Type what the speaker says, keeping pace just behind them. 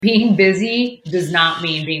Being busy does not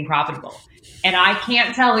mean being profitable. And I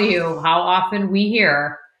can't tell you how often we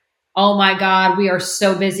hear, oh my God, we are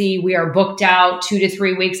so busy. We are booked out 2 to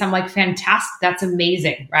 3 weeks. I'm like, fantastic. That's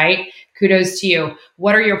amazing, right? Kudos to you.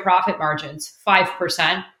 What are your profit margins?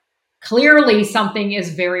 5%. Clearly something is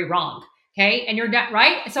very wrong. Okay. And you're not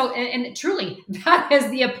right. So, and truly that is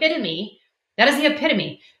the epitome. That is the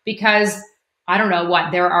epitome because I don't know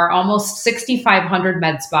what, there are almost 6,500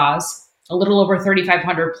 med spas, a little over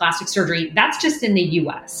 3,500 plastic surgery. That's just in the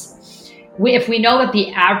US. If we know that the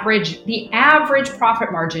average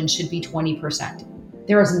profit margin should be 20%,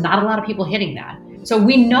 there is not a lot of people hitting that. So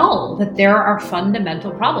we know that there are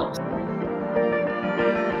fundamental problems.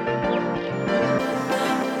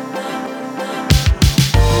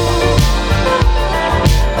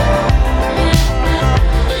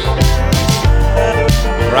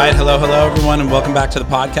 Right. Hello, everyone, and welcome back to the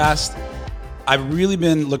podcast. I've really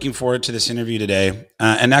been looking forward to this interview today,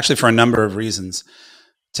 and actually for a number of reasons.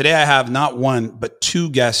 Today, I have not one, but two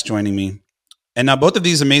guests joining me. And now both of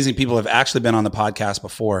these amazing people have actually been on the podcast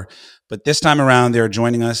before, but this time around, they're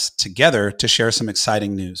joining us together to share some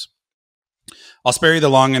exciting news. I'll spare you the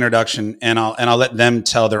long introduction, and I'll let them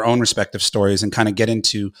tell their own respective stories and kind of get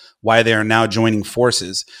into why they are now joining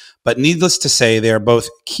forces. But needless to say, they are both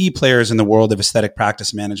key players in the world of aesthetic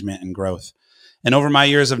practice management and growth. And over my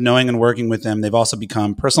years of knowing and working with them, they've also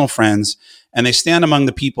become personal friends, and they stand among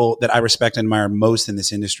the people that I respect and admire most in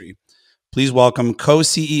this industry. Please welcome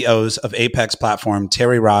co-CEOs of Apex Platform,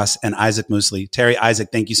 Terry Ross and Isaac Mosley. Terry, Isaac,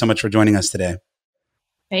 thank you so much for joining us today.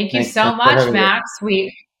 Thank you so much, Max.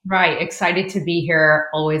 Excited to be here.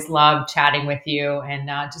 Always love chatting with you and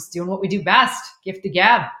just doing what we do best, gift the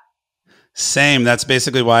gab. Same. That's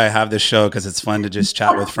basically why I have this show, because it's fun to just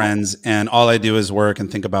chat with friends, and all I do is work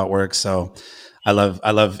and think about work. So I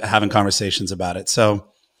love having conversations about it. So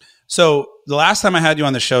the last time I had you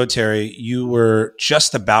on the show, Terry, you were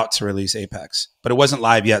just about to release Apex, but it wasn't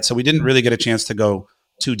live yet. So we didn't really get a chance to go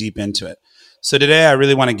too deep into it. So today I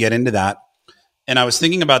really want to get into that. And I was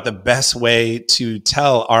thinking about the best way to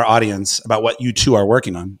tell our audience about what you two are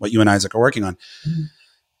working on, what you and Isaac are working on. Mm-hmm.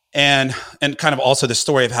 And kind of also the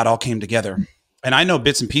story of how it all came together. And I know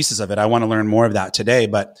bits and pieces of it. I want to learn more of that today,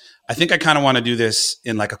 but I think I kind of want to do this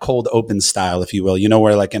in like a cold open style, if you will,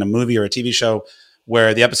 where like in a movie or a TV show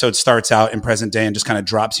where the episode starts out in present day and just kind of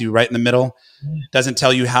drops you right in the middle, doesn't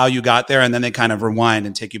tell you how you got there. And then they kind of rewind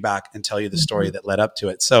and take you back and tell you the story that led up to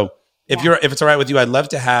it. So if it's all right with you, I'd love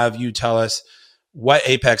to have you tell us what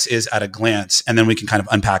Apex is at a glance, and then we can kind of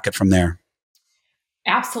unpack it from there.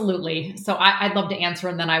 Absolutely. So I'd love to answer,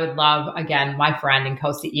 and then I would love, again, my friend and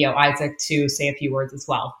co-CEO Isaac to say a few words as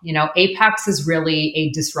well. Apex is really a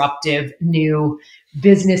disruptive new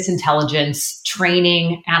business intelligence,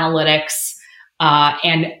 training, analytics,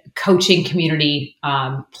 and coaching community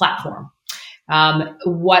platform.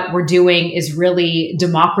 What we're doing is really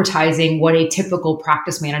democratizing what a typical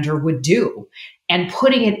practice manager would do and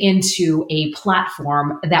putting it into a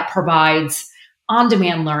platform that provides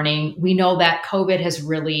on-demand learning. We know that COVID has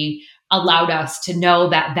really allowed us to know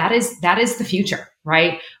that is the future,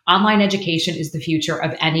 right? Online education is the future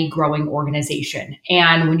of any growing organization.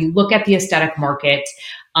 And when you look at the aesthetic market,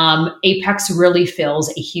 Apex really fills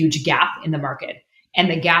a huge gap in the market.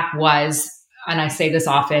 And the gap was, and I say this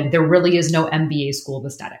often, there really is no MBA school of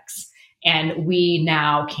aesthetics. And we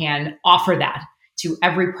now can offer that to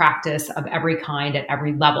every practice of every kind at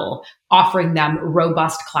every level, offering them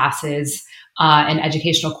robust classes and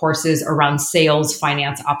educational courses around sales,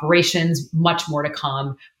 finance, operations, much more to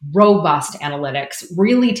come, robust analytics,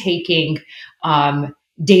 really taking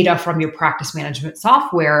data from your practice management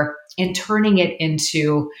software and turning it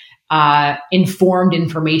into informed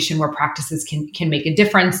information where practices can make a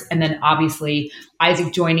difference. And then obviously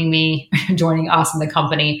Isaac joining us in the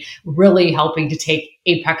company, really helping to take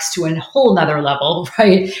Apex to a whole nother level,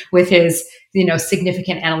 right? With his,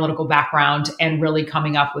 significant analytical background and really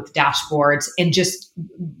coming up with dashboards and just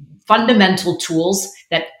fundamental tools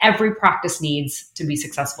that every practice needs to be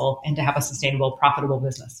successful and to have a sustainable, profitable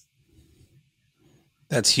business.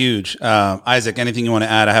 That's huge. Isaac, anything you want to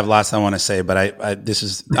add? I have lots I want to say, but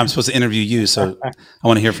I'm supposed to interview you, so I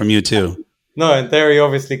want to hear from you too. No, and Terry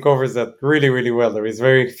obviously covers that really, really well. There is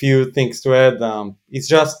very few things to add.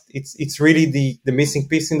 It's really the missing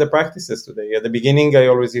piece in the practices today. At the beginning, I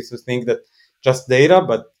always used to think that just data,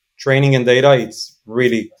 but training and data, it's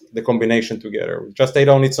really the combination together. Just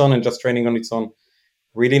data on its own and just training on its own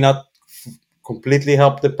really not completely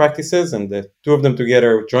help the practices, and the two of them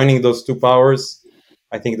together, joining those two powers,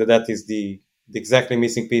 I think that is the exactly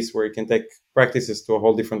missing piece where you can take practices to a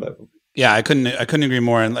whole different level. Yeah, I couldn't agree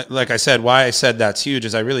more. And like I said, why I said that's huge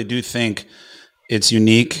is I really do think It's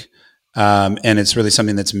unique. And it's really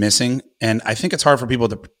something that's missing. And I think it's hard for people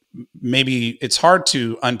to maybe it's hard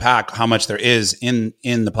to unpack how much there is in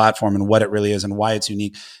the platform and what it really is and why it's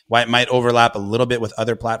unique, why it might overlap a little bit with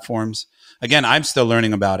other platforms. Again, I'm still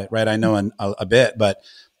learning about it, right? I know a bit, but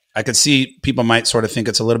I could see people might sort of think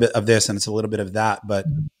it's a little bit of this and it's a little bit of that. But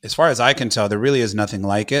as far as I can tell, there really is nothing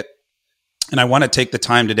like it. And I want to take the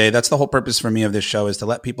time today. That's the whole purpose for me of this show, is to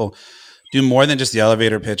let people do more than just the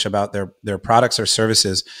elevator pitch about their products or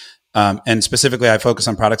services. And specifically, I focus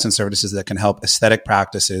on products and services that can help aesthetic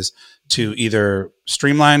practices to either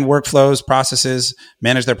streamline workflows, processes,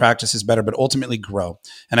 manage their practices better, but ultimately grow.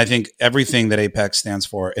 And I think everything that Apex stands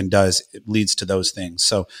for and does, it leads to those things.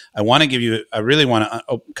 So I really want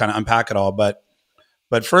to kind of unpack it all. But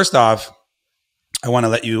first off, I want to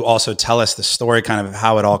let you also tell us the story, kind of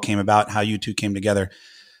how it all came about, how you two came together.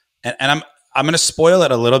 And I'm going to spoil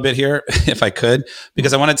it a little bit here, if I could,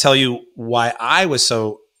 because I want to tell you why I was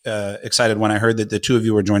so excited when I heard that the two of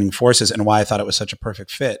you were joining forces and why I thought it was such a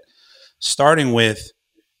perfect fit. Starting with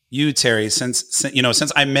you, Terry, since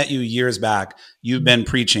I met you years back, you've been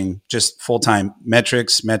preaching just full time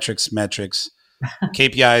metrics, KPIs,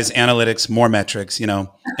 analytics, more metrics, and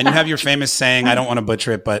you have your famous saying, I don't want to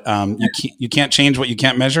butcher it, but you can't change what you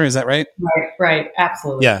can't measure. Is that right? Right.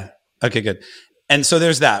 Absolutely. Yeah. Okay, good. And so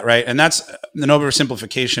there's that, right? And that's an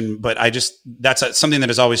oversimplification, but that's something that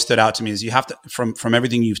has always stood out to me is you have to, from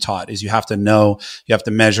everything you've taught, is you have to know, you have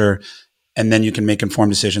to measure, and then you can make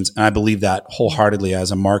informed decisions. And I believe that wholeheartedly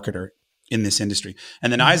as a marketer in this industry.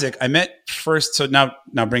 And then Isaac, I met first, so now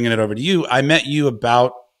bringing it over to you, I met you I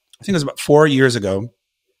think it was about 4 years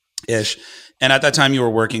ago-ish. And at that time you were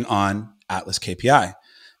working on Atlas KPI.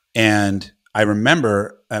 And I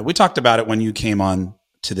remember, we talked about it when you came on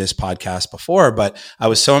to this podcast before, but I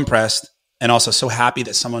was so impressed and also so happy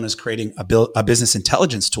that someone is creating a business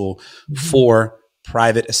intelligence tool for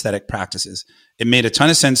private aesthetic practices. It made a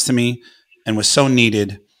ton of sense to me and was so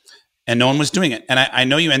needed, and no one was doing it. And I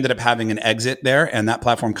know you ended up having an exit there, and that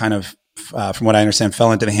platform kind of, from what I understand,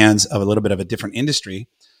 fell into the hands of a little bit of a different industry.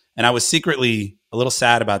 And I was secretly a little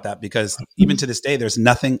sad about that because even to this day, there's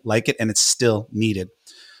nothing like it and it's still needed.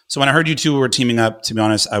 So when I heard you two were teaming up, to be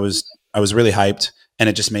honest, I was really hyped. And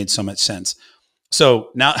it just made so much sense. So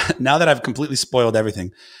now that I've completely spoiled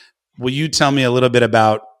everything, will you tell me a little bit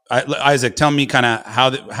about, Isaac, tell me kind of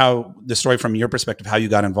how the story from your perspective, how you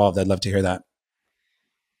got involved. I'd love to hear that.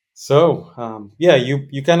 So,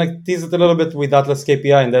 you kind of teased it a little bit with Atlas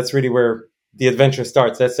KPI, and that's really where the adventure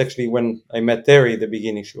starts. That's actually when I met Terry at the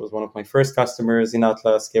beginning. She was one of my first customers in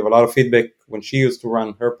Atlas, gave a lot of feedback when she used to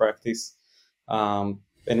run her practice. And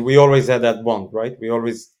we always had that bond, right? We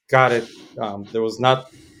always got it. There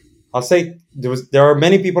are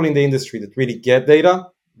many people in the industry that really get data,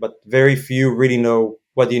 but very few really know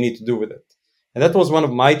what you need to do with it. And that was one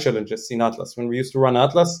of my challenges in Atlas. When we used to run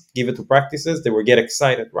Atlas, give it to practices, they would get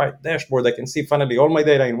excited, right? Dashboard, I can see finally all my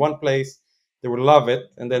data in one place. They would love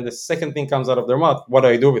it. And then the second thing comes out of their mouth, what do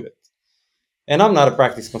I do with it? And I'm not a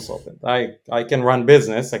practice consultant. I can run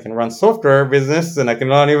business, I can run software business, and I can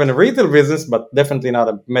run even a retail business, but definitely not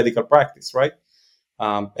a medical practice, right?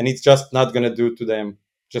 And it's just not going to do to them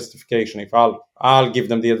justification if I'll give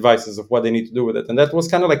them the advices of what they need to do with it. And that was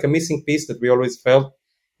kind of like a missing piece that we always felt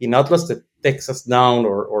in Atlas that takes us down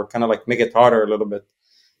or kind of like make it harder a little bit.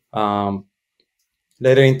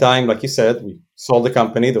 Later in time, like you said, we sold the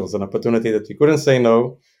company. There was an opportunity that we couldn't say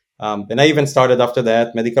no. Then I even started after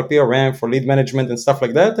that medical PRM for lead management and stuff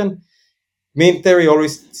like that. And me and Terry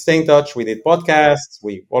always stay in touch. We did podcasts.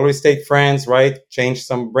 We always stayed friends, right? Changed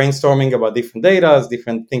some brainstorming about different data,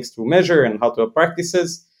 different things to measure and how to have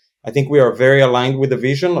practices. I think we are very aligned with the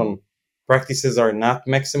vision on practices are not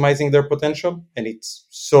maximizing their potential. And it's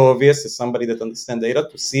so obvious as somebody that understands data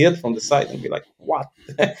to see it from the side and be like, what?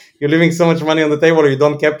 You're leaving so much money on the table or you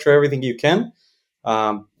don't capture everything you can.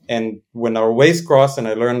 And when our ways crossed and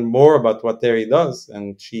I learned more about what Terry does,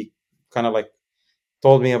 and she kind of like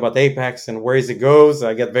told me about Apex and where it goes,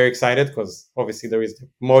 I get very excited because obviously there is the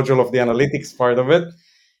module of the analytics part of it.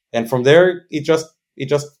 And from there, it just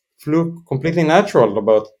flew completely natural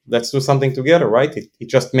about let's do something together, right? It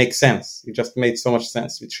just makes sense. It just made so much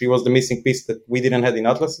sense. She was the missing piece that we didn't have in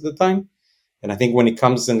Atlas at the time. And I think when it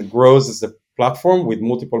comes and grows as a platform with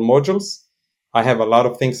multiple modules, I have a lot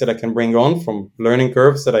of things that I can bring on from learning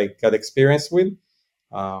curves that I got experience with.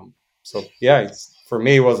 For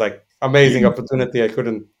me, it was like amazing opportunity. I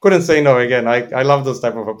couldn't say no again. I love those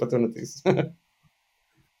type of opportunities.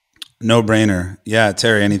 No brainer. Yeah.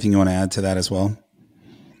 Terry, anything you want to add to that as well?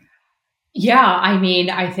 Yeah. I mean,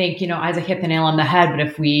 I think, Isaac hit the nail on the head, but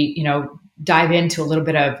if we, dive into a little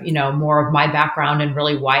bit of, more of my background and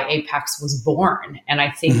really why Apex was born. And I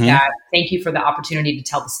think that thank you for the opportunity to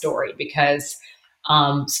tell the story, because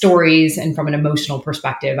stories and from an emotional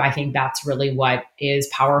perspective, I think that's really what is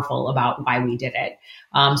powerful about why we did it.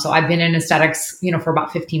 So I've been in aesthetics, for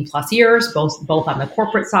about 15 plus years, both on the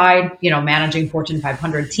corporate side, managing Fortune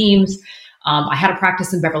 500 teams. I had a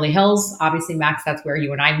practice in Beverly Hills. Obviously, Max, that's where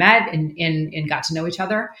you and I met and got to know each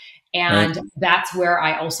other. And that's where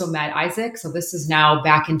I also met Isaac. So this is now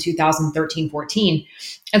back in 2013, 14.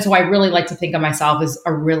 And so I really like to think of myself as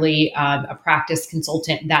a practice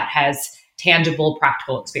consultant that has tangible,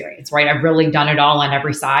 practical experience, right? I've really done it all on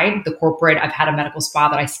every side. The corporate, I've had a medical spa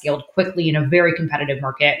that I scaled quickly in a very competitive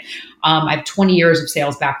market. I have 20 years of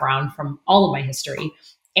sales background from all of my history.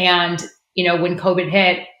 And, when COVID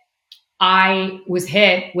hit, I was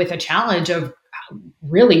hit with a challenge of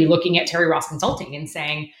really looking at Terry Ross Consulting and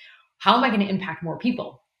saying, how am I going to impact more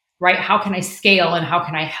people, right? How can I scale and how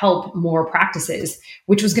can I help more practices,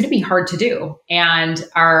 which was going to be hard to do. And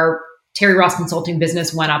our Terry Ross Consulting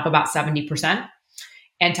business went up about 70%.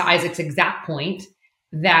 And to Isaac's exact point,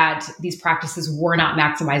 that these practices were not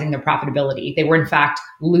maximizing their profitability. They were in fact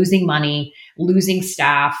losing money, losing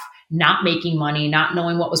staff, not making money, not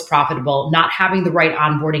knowing what was profitable, not having the right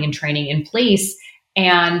onboarding and training in place.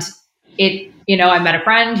 And I met a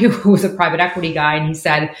friend who was a private equity guy, and he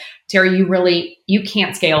said, Terry, you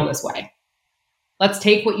can't scale this way. Let's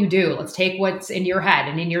take what you do. Let's take what's in your head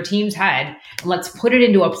and in your team's head, and let's put it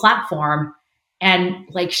into a platform and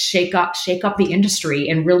shake up the industry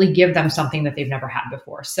and really give them something that they've never had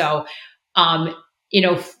before. So,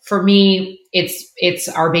 for me, it's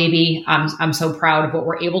our baby. I'm so proud of what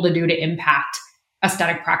we're able to do to impact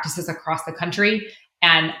aesthetic practices across the country.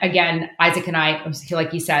 And again, Isaac and I,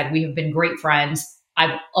 like you said, we have been great friends.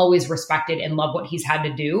 I've always respected and loved what he's had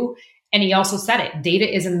to do. And he also said it,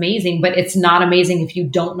 data is amazing, but it's not amazing if you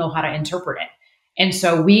don't know how to interpret it. And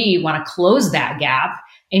so we want to close that gap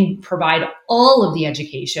and provide all of the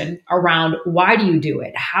education around why do you do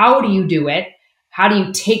it? How do you do it? How do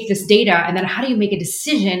you take this data? And then how do you make a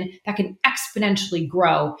decision that can exponentially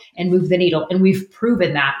grow and move the needle? And we've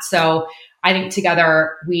proven that. So I think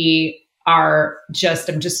together I'm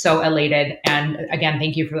just so elated. And again,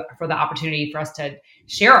 thank you for the opportunity for us to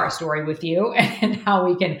share our story with you and how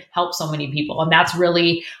we can help so many people. And that's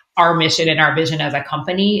really our mission and our vision as a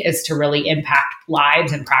company, is to really impact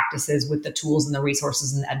lives and practices with the tools and the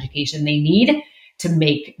resources and the education they need to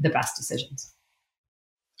make the best decisions.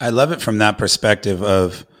 I love it from that perspective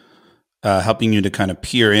of helping you to kind of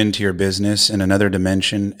peer into your business in another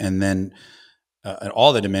dimension, and then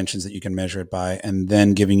all the dimensions that you can measure it by, and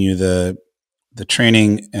then giving you the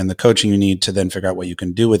training and the coaching you need to then figure out what you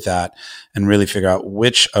can do with that and really figure out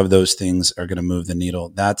which of those things are going to move the needle.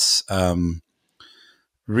 That's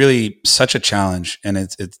really such a challenge. And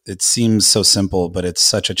it seems so simple, but it's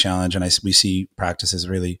such a challenge. And we see practices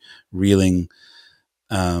really reeling,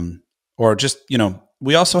 or just,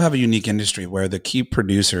 we also have a unique industry where the key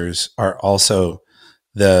producers are also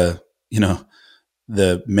the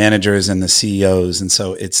managers and the CEOs. And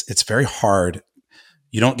so it's very hard.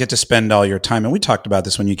 You don't get to spend all your time. And we talked about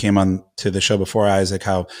this when you came on to the show before, Isaac,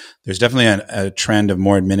 how there's definitely a trend of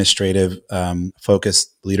more administrative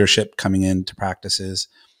focused leadership coming into practices.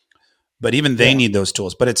 But even they need those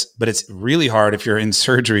tools. But it's really hard if you're in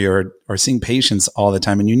surgery or seeing patients all the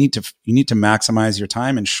time, and you need to maximize your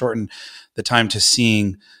time and shorten the time to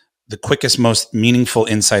seeing the quickest, most meaningful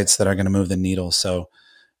insights that are going to move the needle. So,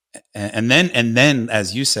 and then,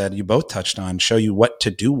 as you said, you both touched on, show you what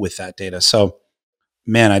to do with that data. So,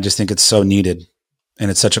 man, I just think it's so needed, and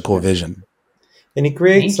it's such a cool vision. And it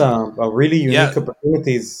creates a really unique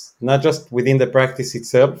opportunities, not just within the practice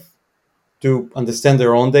itself to understand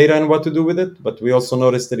their own data and what to do with it, but we also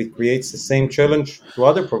notice that it creates the same challenge to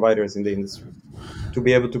other providers in the industry to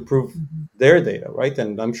be able to prove their data, right?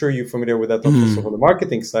 And I'm sure you're familiar with that also on the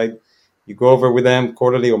marketing side. You go over with them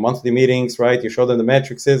quarterly or monthly meetings, right? You show them the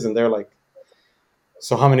metrics, and they're like,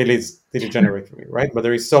 so how many leads did you generate for me, right? But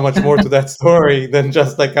there is so much more to that story than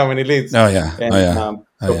just how many leads. Oh, yeah. And,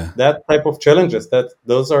 that type of challenges,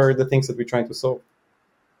 those are the things that we're trying to solve.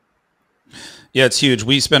 Yeah, it's huge.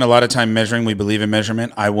 We spend a lot of time measuring. We believe in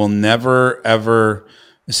measurement. I will never, ever,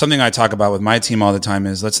 something I talk about with my team all the time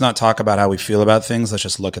is, let's not talk about how we feel about things. Let's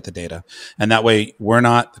just look at the data. And that way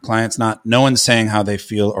the client's not, no one's saying how they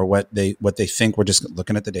feel or what they think. We're just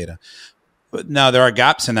looking at the data. Now, there are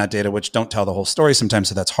gaps in that data which don't tell the whole story sometimes,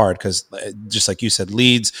 so that's hard because, just like you said,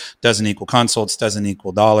 leads doesn't equal consults, doesn't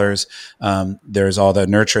equal dollars. There's all the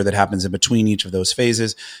nurture that happens in between each of those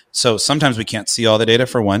phases. So sometimes we can't see all the data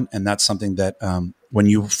for one, and that's something that when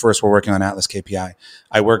you first were working on Atlas KPI,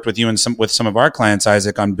 I worked with you and with some of our clients,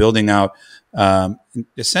 Isaac, on building out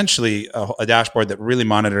essentially a dashboard that really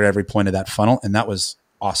monitored every point of that funnel, and that was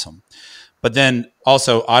awesome. But then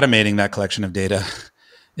also automating that collection of data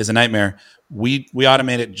is a nightmare. We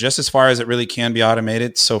automate it just as far as it really can be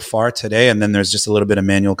automated so far today. And then there's just a little bit of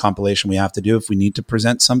manual compilation we have to do if we need to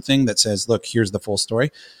present something that says, look, here's the full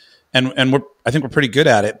story. And I think we're pretty good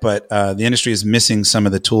at it, but the industry is missing some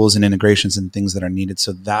of the tools and integrations and things that are needed.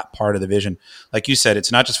 So that part of the vision, like you said,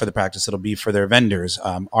 it's not just for the practice, it'll be for their vendors,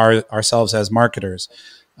 ourselves as marketers,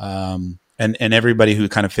 and everybody who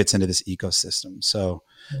kind of fits into this ecosystem. So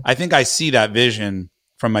I think I see that vision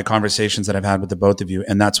from my conversations that I've had with the both of you.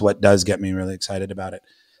 And that's what does get me really excited about it.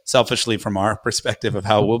 Selfishly, from our perspective of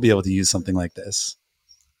how we'll be able to use something like this.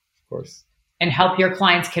 Of course. And help your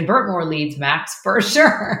clients convert more leads, Max, for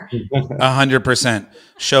sure. 100%.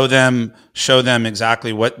 Show them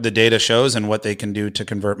exactly what the data shows and what they can do to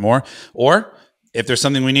convert more. Or if there's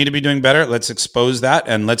something we need to be doing better, let's expose that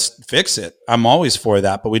and let's fix it. I'm always for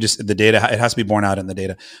that, but the data, it has to be borne out in the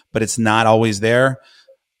data, but it's not always there.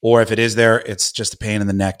 Or if it is there, it's just a pain in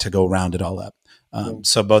the neck to go round it all up.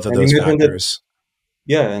 So both of those factors.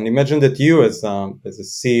 And imagine that you as a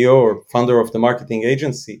CEO or founder of the marketing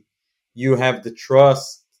agency, you have the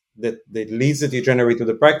trust that the leads that you generate to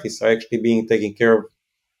the practice are actually being taken care of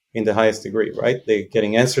in the highest degree, right? They're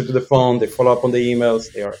getting answered to the phone, they follow up on the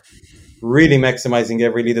emails, they are really maximizing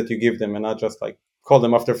every lead that you give them and not just like call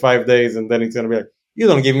them after 5 days and then it's going to be like, you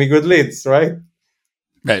don't give me good leads, right?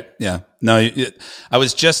 Right. Yeah. No, I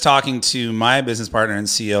was just talking to my business partner and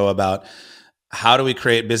CEO about how do we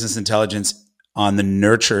create business intelligence on the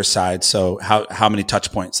nurture side. So how many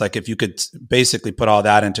touch points, like if you could basically put all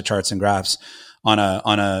that into charts and graphs on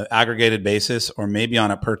a aggregated basis, or maybe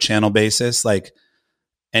on a per channel basis. Like,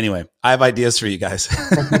 anyway, I have ideas for you guys.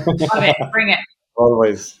 Love it. Bring it.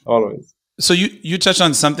 Always. So you touched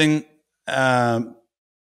on something, both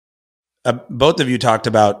of you talked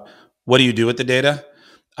about, what do you do with the data?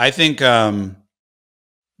 I think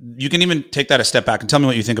you can even take that a step back and tell me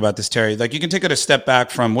what you think about this, Terry. Like, you can take it a step back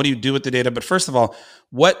from what do you do with the data, but first of all,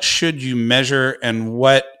 what should you measure and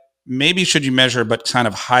what maybe should you measure, but kind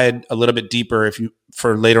of hide a little bit deeper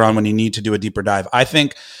for later on when you need to do a deeper dive. I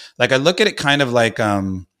think, like, I look at it kind of like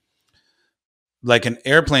an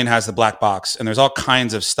airplane has the black box and there's all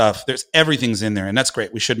kinds of stuff. Everything's in there, and that's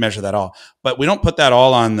great. We should measure that all, but we don't put that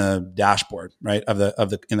all on the dashboard, right?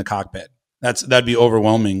 In the cockpit. That'd be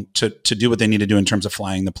overwhelming to do what they need to do in terms of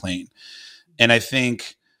flying the plane. And I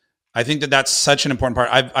think that that's such an important part.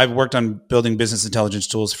 I've worked on building business intelligence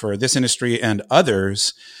tools for this industry and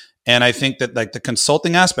others. And I think that, like, the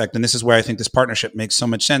consulting aspect, and this is where I think this partnership makes so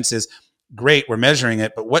much sense, is great. We're measuring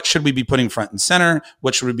it, but what should we be putting front and center?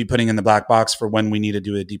 What should we be putting in the black box for when we need to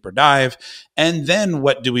do a deeper dive? And then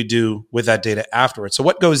what do we do with that data afterwards? So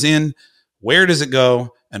what goes in, where does it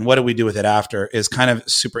go, and what do we do with it after is kind of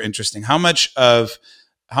super interesting. How much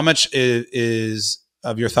is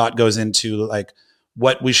of your thought goes into, like,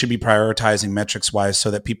 what we should be prioritizing metrics wise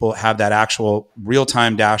so that people have that actual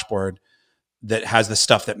real-time dashboard that has the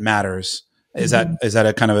stuff that matters? Is that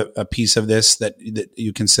a kind of a piece of this that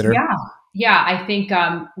you consider? Yeah. I think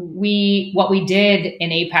what we did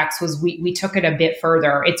in Apex was we took it a bit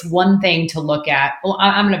further. It's one thing to look at. Well,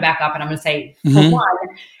 I'm going to back up and I'm going to say, for one,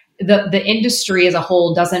 the industry as a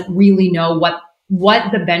whole doesn't really know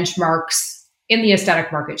what the benchmarks in the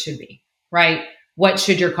aesthetic market should be, right? What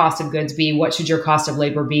should your cost of goods be? What should your cost of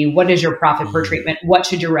labor be? What is your profit per treatment? What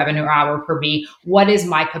should your revenue hour per be? What is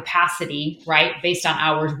my capacity, right? Based on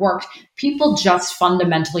hours worked. People just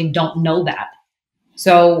fundamentally don't know that.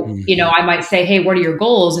 So, I might say, hey, what are your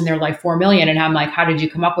goals? And they're like 4 million. And I'm like, how did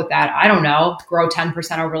you come up with that? I don't know. Grow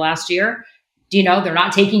 10% over last year. They're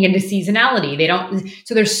not taking into seasonality.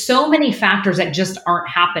 So there's so many factors that just aren't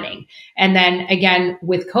happening. And then again,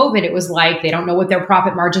 with COVID, it was like, they don't know what their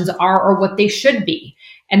profit margins are or what they should be.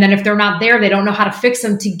 And then if they're not there, they don't know how to fix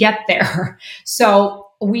them to get there. So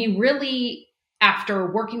we really, after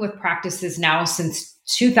working with practices now since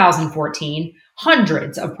 2014,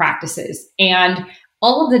 hundreds of practices, and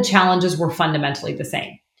all of the challenges were fundamentally the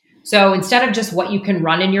same. So instead of just what you can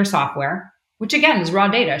run in your software, which again is raw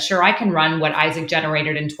data. Sure, I can run what Isaac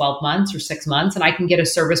generated in 12 months or 6 months, and I can get a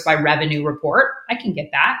service by revenue report. I can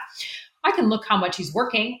get that. I can look how much he's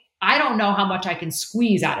working. I don't know how much I can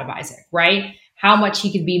squeeze out of Isaac, right? how much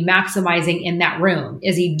he could be maximizing in that room.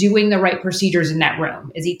 Is he doing the right procedures in that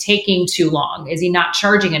room? Is he taking too long? Is he not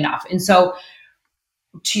charging enough? And so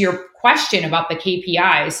to your question about the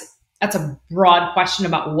KPIs, that's a broad question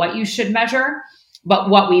about what you should measure. But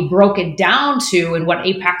what we broke it down to and what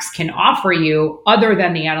Apex can offer you, other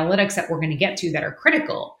than the analytics that we're going to get to that are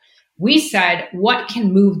critical, we said, what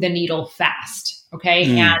can move the needle fast?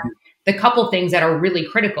 Okay. And the couple things that are really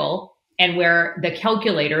critical and where the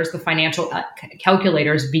calculators, the financial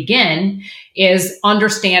calculators begin, is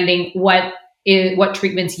understanding what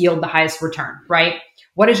treatments yield the highest return, right?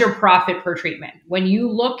 What is your profit per treatment? When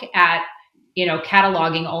you look at,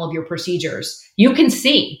 cataloging all of your procedures, you can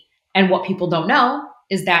see, and what people don't know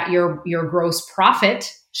is that your gross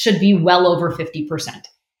profit should be well over 50%.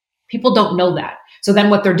 People don't know that. So then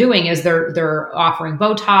what they're doing is they're offering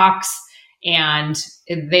Botox, and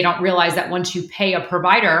they don't realize that once you pay a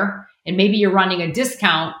provider and maybe you're running a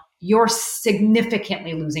discount, you're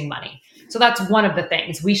significantly losing money. So that's one of the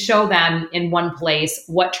things. We show them in one place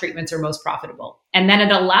what treatments are most profitable. And then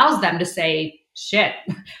it allows them to say, shit,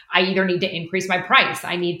 I either need to increase my price,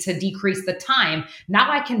 I need to decrease the time. Now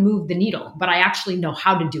I can move the needle, but I actually know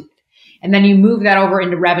how to do it. And then you move that over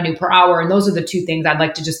into revenue per hour. And those are the two things I'd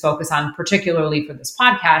like to just focus on, particularly for this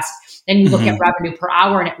podcast. Then you look at revenue per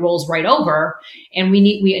hour and it rolls right over. And we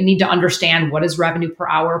need to understand, what is revenue per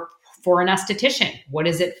hour for an esthetician? What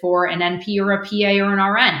is it for an NP or a PA or an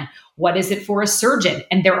RN? What is it for a surgeon?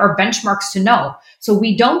 And there are benchmarks to know. So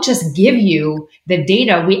we don't just give you the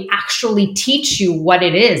data, we actually teach you what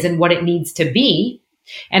it is and what it needs to be.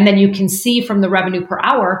 And then you can see from the revenue per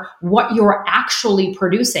hour what you're actually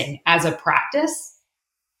producing as a practice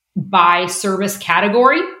by service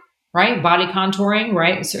category, right? Body contouring,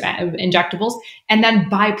 right? So, injectables, and then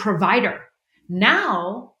by provider.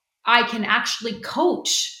 Now I can actually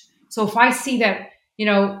coach. So if I see that,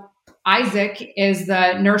 Isaac is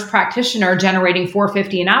the nurse practitioner generating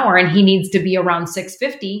 $450 an hour and he needs to be around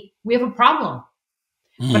 $650, we have a problem.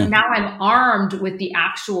 But now I'm armed with the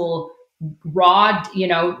actual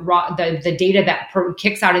the data that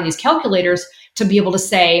kicks out in these calculators to be able to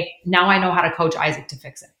say, now I know how to coach Isaac to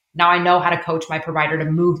fix it. Now I know how to coach my provider to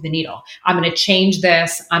move the needle. I'm going to change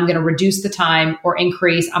this. I'm going to reduce the time or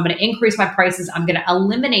increase. I'm going to increase my prices. I'm going to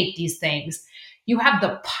eliminate these things. You have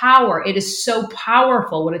the power. It is so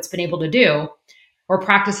powerful what it's been able to do, where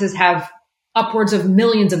practices have upwards of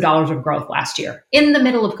millions of dollars of growth last year in the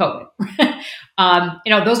middle of COVID.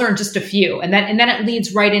 Those are just a few. And then it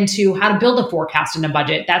leads right into how to build a forecast and a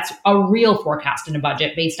budget. That's a real forecast and a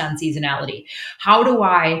budget based on seasonality. How do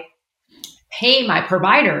I pay my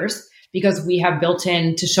providers? Because we have built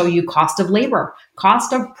in to show you cost of labor.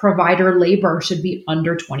 Cost of provider labor should be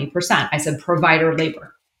under 20%. I said provider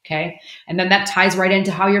labor. Okay. And then that ties right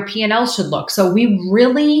into how your P&L should look. So we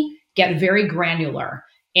really get very granular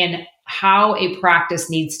in how a practice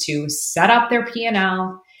needs to set up their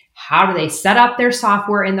P&L. How do they set up their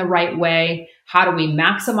software in the right way? How do we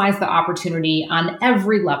maximize the opportunity on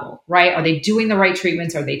every level, right? Are they doing the right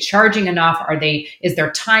treatments? Are they charging enough? Is their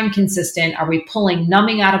time consistent? Are we pulling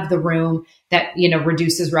numbing out of the room that,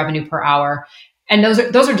 reduces revenue per hour? And those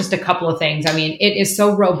are just a couple of things. I mean, it is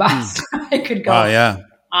so robust. I could go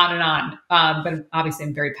on and on. But obviously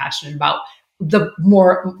I'm very passionate about the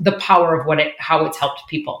power of how it's helped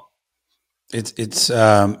people. It's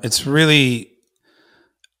really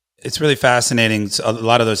fascinating. A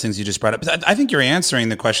lot of those things you just brought up. I think you're answering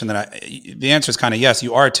the question the answer is kind of yes.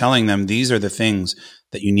 You are telling them these are the things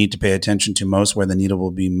that you need to pay attention to most, where the needle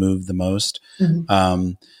will be moved the most.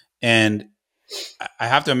 Mm-hmm. And I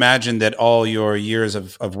have to imagine that all your years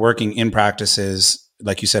of working in practices,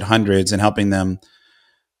 like you said, hundreds, and helping them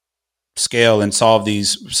scale and solve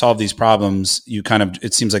these problems,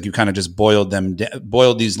 it seems like you kind of just boiled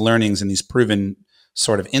these learnings and these proven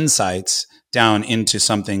sort of insights down into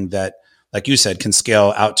something that, like you said, can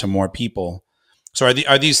scale out to more people. So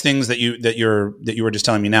are these things that you were just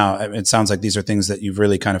telling me now? It sounds like these are things that you've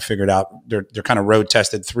really kind of figured out. They're kind of road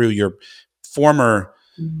tested through your former,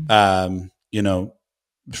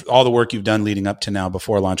 all the work you've done leading up to now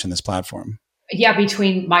before launching this platform. Yeah,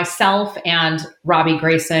 between myself and Robbie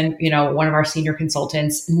Grayson, one of our senior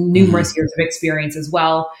consultants, numerous years of experience as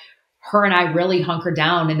well. Her and I really hunkered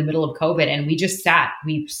down in the middle of COVID, and we just sat.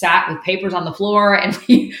 We sat with papers on the floor, and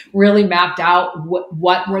we really mapped out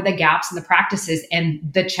what were the gaps in the practices, and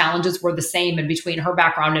the challenges were the same. And between her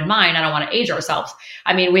background and mine, I don't want to age ourselves.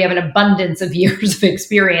 I mean, we have an abundance of years of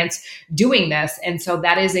experience doing this, and so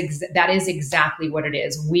that is exactly what it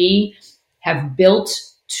is. We have built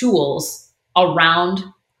tools around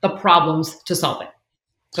the problems to solve it.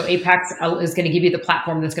 So Apex is going to give you the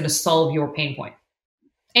platform that's going to solve your pain point.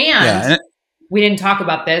 And we didn't talk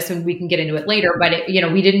about this, and we can get into it later, but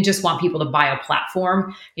we didn't just want people to buy a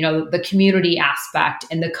platform. The community aspect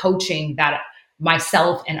and the coaching that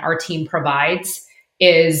myself and our team provides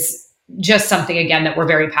is just something, again, that we're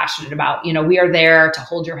very passionate about. We are there to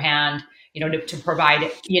hold your hand, to provide,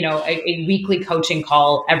 a weekly coaching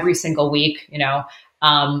call every single week,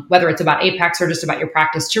 whether it's about Apex or just about your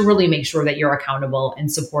practice, to really make sure that you're accountable and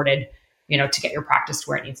supported, to get your practice to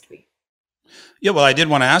where it needs to be. Yeah, well, I did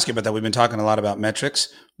want to ask you about that. We've been talking a lot about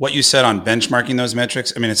metrics. What you said on benchmarking those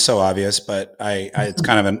metrics, I mean, it's so obvious, but it's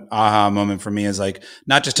kind of an aha moment for me, is like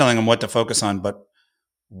not just telling them what to focus on, but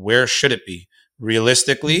where should it be?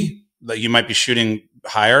 Realistically, you might be shooting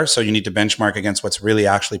higher, so you need to benchmark against what's really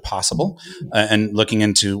actually possible, and looking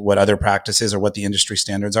into what other practices or what the industry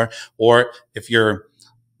standards are. Or if you're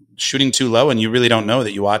shooting too low and you really don't know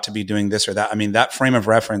that you ought to be doing this or that, I mean, that frame of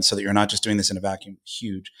reference, so that you're not just doing this in a vacuum,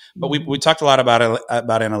 huge. But we talked a lot about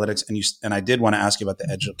analytics, and I did want to ask you about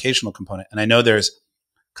the educational component. And I know there's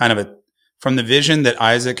kind of from the vision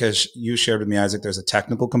that you shared with me, Isaac, there's a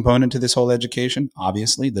technical component to this whole education,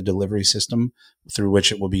 obviously, the delivery system through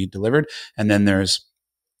which it will be delivered. And then there's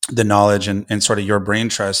the knowledge and sort of your brain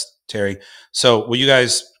trust, Terry. So will you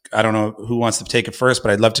guys, I don't know who wants to take it first,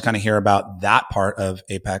 but I'd love to kind of hear about that part of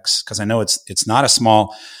Apex, because I know it's not a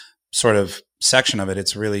small sort of section of it.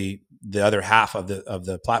 It's really the other half of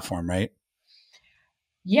the platform, right?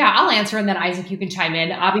 Yeah, I'll answer, and then Isaac, you can chime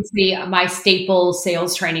in. Obviously, my staple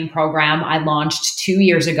sales training program I launched 2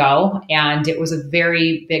 years ago, and it was a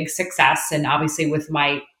very big success. And obviously, with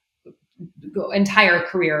my entire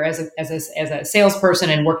career as a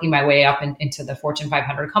salesperson and working my way up into the Fortune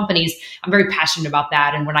 500 companies, I'm very passionate about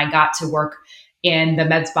that. And when I got to work in the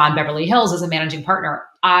med spa in Beverly Hills as a managing partner,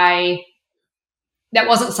 that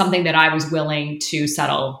wasn't something that I was willing to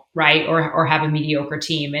settle, right, or have a mediocre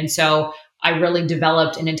team. And so I really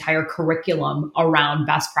developed an entire curriculum around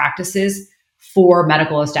best practices for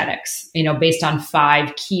medical aesthetics, based on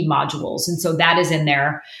 5 key modules. And so that is in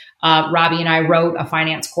there. Robbie and I wrote a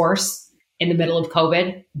finance course in the middle of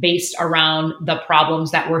COVID based around the problems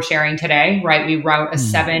that we're sharing today, right? We wrote a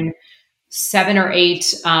 7 or 8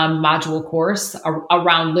 module course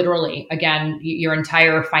around, literally, again, your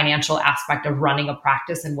entire financial aspect of running a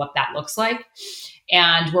practice and what that looks like.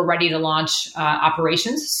 And we're ready to launch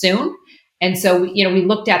operations soon. And so, we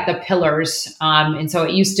looked at the pillars. And so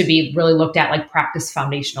it used to be really looked at like practice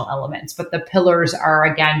foundational elements, but the pillars are,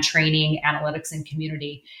 again, training, analytics, and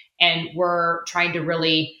community. And we're trying to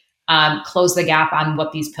really close the gap on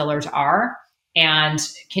what these pillars are and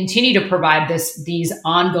continue to provide these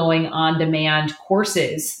ongoing on-demand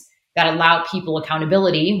courses that allow people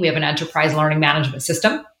accountability. We have an enterprise learning management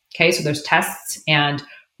system. Okay. So there's tests and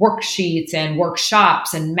worksheets and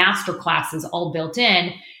workshops and master classes all built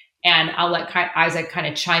in. And I'll let Isaac kind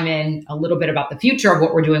of chime in a little bit about the future of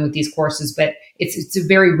what we're doing with these courses, but it's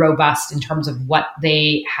very robust in terms of what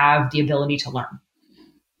they have the ability to learn.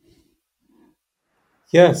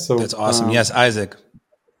 Yeah, so that's awesome. Yes, Isaac.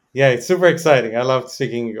 Yeah, it's super exciting. I love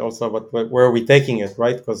speaking also about where are we taking it,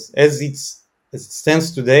 right? Because as it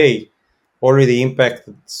stands today, already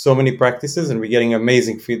impacted so many practices, and we're getting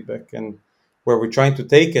amazing feedback. And where we're trying to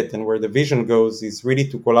take it and where the vision goes is really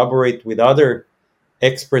to collaborate with other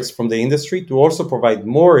experts from the industry to also provide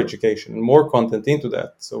more education and more content into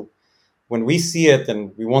that. So when we see it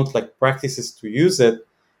and we want like practices to use it,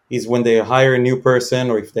 is when they hire a new person,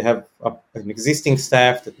 or if they have an existing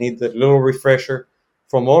staff that needs a little refresher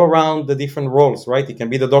from all around the different roles, right? It can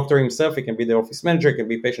be the doctor himself, it can be the office manager, it can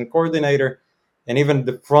be patient coordinator, and even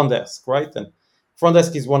the front desk, right? And front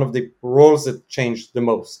desk is one of the roles that changed the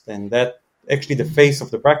most. And that actually the face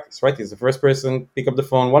of the practice, right? Is the first person pick up the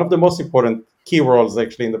phone, one of the most important key roles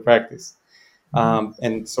actually in the practice.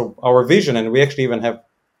 And so our vision, and we actually even have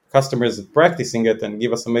customers practicing it and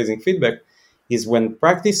give us amazing feedback, is when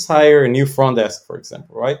practice hire a new front desk, for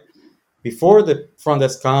example, right? Before the front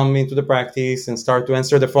desk come into the practice and start to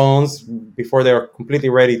answer the phones, before they are completely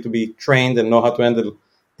ready to be trained and know how to handle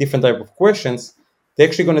different type of questions, they're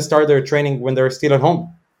actually going to start their training when they're still at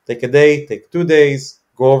home. Take a day, take 2 days,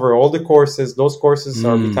 go over all the courses. Those courses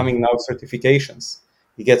are becoming now certifications.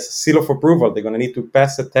 It gets a seal of approval. They're going to need to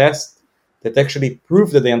pass a test that actually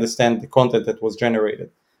prove that they understand the content that was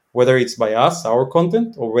generated, whether it's by us, our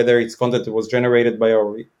content, or whether it's content that was generated by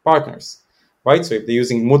our partners, right? So if they're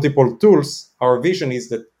using multiple tools, our vision is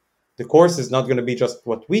that the course is not going to be just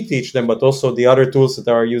what we teach them, but also the other tools that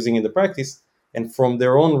they are using in the practice, and from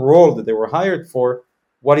their own role that they were hired for,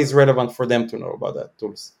 what is relevant for them to know about that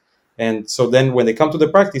tools. And so then when they come to the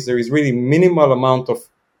practice, there is really minimal amount of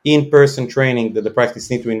in-person training that the practice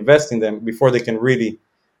need to invest in them before they can really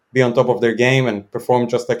be on top of their game and perform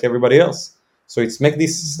just like everybody else. So it's make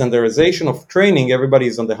this standardization of training. Everybody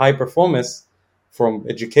is on the high performance from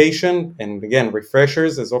education and again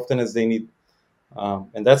refreshers as often as they need.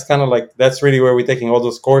 And that's kind of like, that's really where we're taking all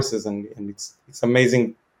those courses, and it's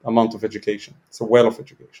amazing amount of education. It's a well of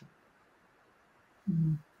education.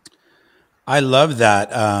 I love that.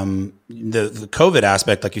 The COVID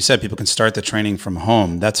aspect, like you said, people can start the training from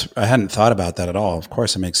home. I hadn't thought about that at all. Of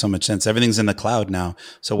course, it makes so much sense. Everything's in the cloud now.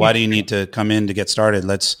 So why do you need to come in to get started?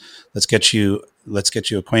 Let's get you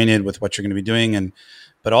acquainted with what you're going to be doing,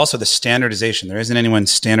 but also the standardization. There isn't anyone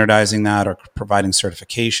standardizing that or providing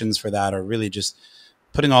certifications for that, or really just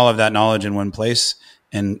putting all of that knowledge in one place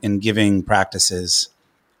and giving practices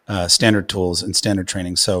standard tools and standard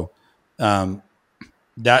training. So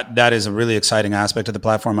that is a really exciting aspect of the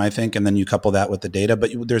platform, I think. And then you couple that with the data.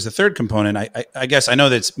 But there's a third component. I guess I know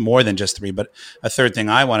that it's more than just three, but a third thing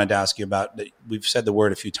I wanted to ask you about, that we've said the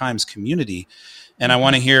word a few times, community. And I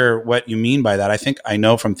want to hear what you mean by that. I think I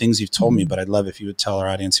know from things you've told me, but I'd love if you would tell our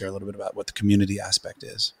audience here a little bit about what the community aspect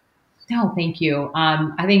is. No, thank you.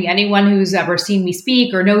 I think anyone who's ever seen me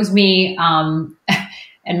speak or knows me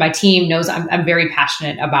and my team knows I'm very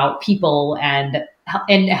passionate about people and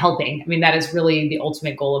helping. I mean, that is really the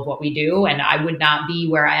ultimate goal of what we do. And I would not be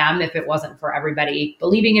where I am if it wasn't for everybody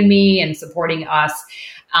believing in me and supporting us.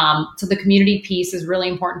 So the community piece is really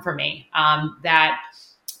important for me, that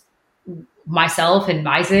myself and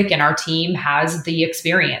Isaac and our team has the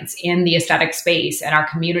experience in the aesthetic space, and our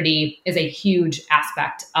community is a huge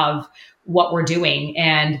aspect of what we're doing.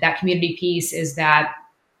 And that community piece is that,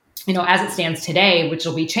 as it stands today, which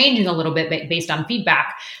will be changing a little bit based on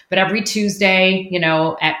feedback, but every Tuesday,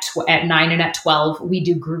 at 9 and at 12, we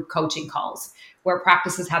do group coaching calls where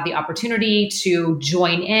practices have the opportunity to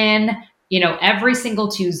join in, every single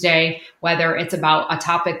Tuesday, whether it's about a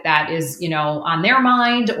topic that is, on their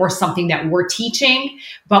mind or something that we're teaching.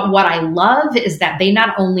 But what I love is that they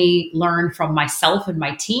not only learn from myself and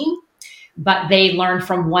my team, but they learn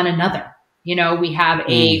from one another. We have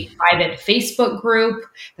a private Facebook group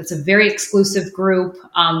that's a very exclusive group.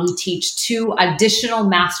 We teach 2 additional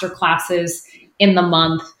master classes in the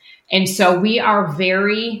month. And so we are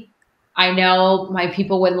I know my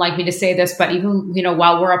people wouldn't like me to say this, but even,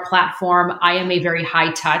 while we're a platform, I am a very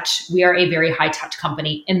high touch. We are a very high touch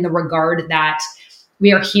company in the regard that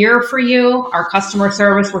we are here for you, our customer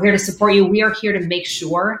service. We're here to support you. We are here to make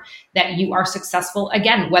sure that you are successful.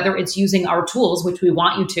 Again, whether it's using our tools, which we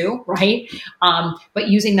want you to, right? But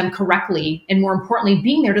using them correctly. And more importantly,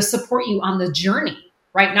 being there to support you on the journey,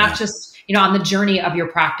 right? Not just, on the journey of your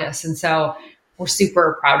practice. And so we're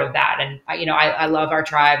super proud of that. And, I love our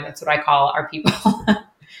tribe. That's what I call our people.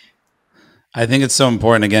 I think it's so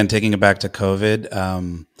important, again, taking it back to COVID.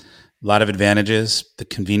 A lot of advantages, the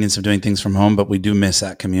convenience of doing things from home, but we do miss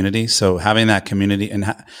that community. So having that community and,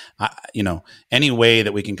 any way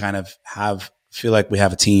that we can kind of feel like we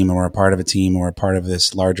have a team, or we're a part of a team, or a part of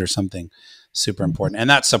this larger something, super important. And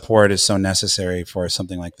that support is so necessary for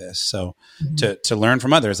something like this. So to learn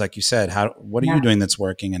from others, like you said, what are you doing that's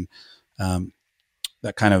working? And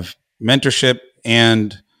that kind of mentorship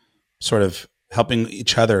and sort of helping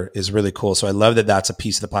each other is really cool. So I love that that's a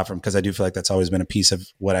piece of the platform, because I do feel like that's always been a piece of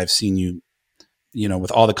what I've seen you, with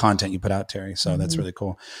all the content you put out, Terry. So that's really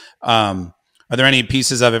cool. Are there any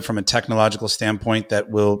pieces of it from a technological standpoint that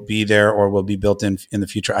will be there or will be built in the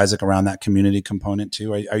future, Isaac, around that community component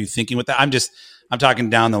too? Are you thinking with that? I'm talking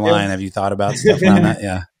down the line. Have you thought about stuff around that?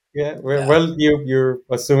 Yeah. Yeah. Well, you're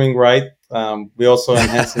assuming right. We also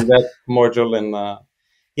enhancing that module, and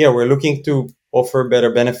we're looking to offer better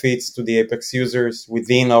benefits to the Apex users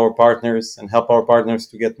within our partners and help our partners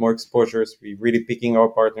to get more exposures. We're really picking our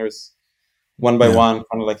partners one by one,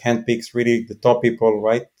 kind of like handpicks, really the top people,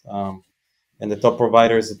 right? And the top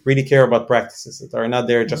providers that really care about practices, that are not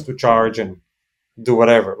there just to charge and do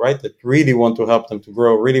whatever, right? That really want to help them to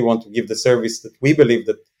grow, really want to give the service that we believe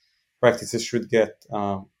that practices should get.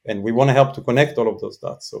 And we want to help to connect all of those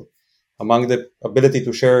dots. So among the ability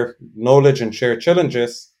to share knowledge and share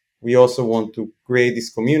challenges, we also want to create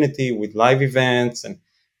this community with live events and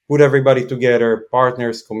put everybody together,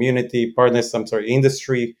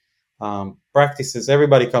 industry, practices.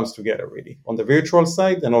 Everybody comes together really on the virtual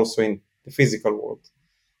side and also in the physical world.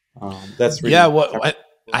 That's really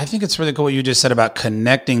I think it's really cool what you just said about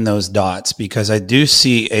connecting those dots, because I do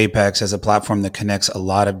see Apex as a platform that connects a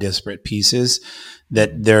lot of disparate pieces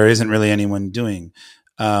that there isn't really anyone doing.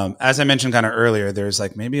 As I mentioned kind of earlier, there's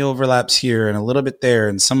like maybe overlaps here and a little bit there,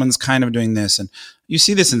 and someone's kind of doing this. And you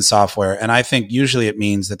see this in software. And I think usually it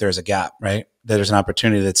means that there's a gap, right? That there's an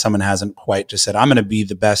opportunity that someone hasn't quite just said, I'm going to be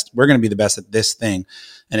the best. We're going to be the best at this thing.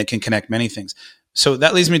 And it can connect many things. So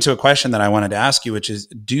that leads me to a question that I wanted to ask you, which is,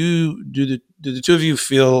 do the two of you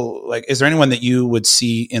feel like, is there anyone that you would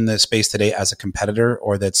see in the space today as a competitor,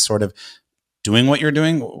 or that's sort of doing what you're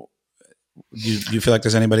doing? Do you feel like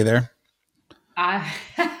there's anybody there? I'm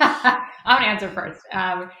going to answer first.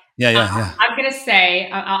 Yeah. I'm going to say,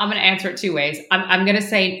 I'm going to answer it two ways. I'm going to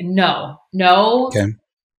say no. Okay.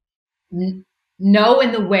 No,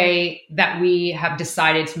 in the way that we have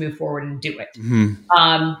decided to move forward and do it.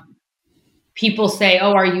 Mm-hmm. People say,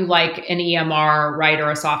 "Oh, are you like an EMR, right,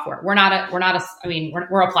 or a software?" We're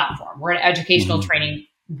a platform. We're an educational Mm-hmm. training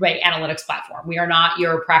analytics platform. We are not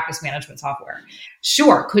your practice management software.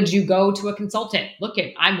 Sure, could you go to a consultant? Look,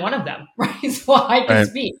 I'm one of them, right? So I can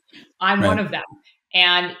speak. I'm one of them.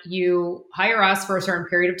 And you hire us for a certain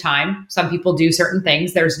period of time. Some people do certain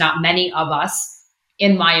things. There's not many of us,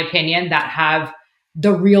 in my opinion, that have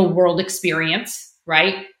the real world experience,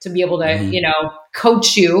 right? To be able to,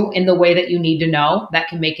 coach you in the way that you need to know that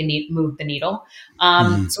can move the needle.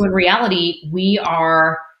 So in reality, we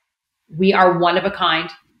are one of a kind,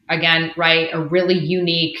 again, right? A really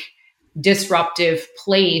unique, disruptive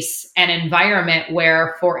place and environment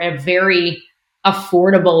where for a very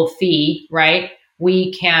affordable fee, right?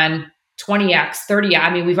 We can 20x, 30x. I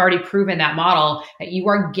mean, we've already proven that model that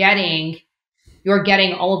you're getting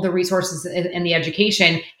all of the resources and the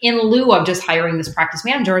education in lieu of just hiring this practice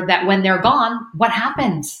manager that when they're gone, what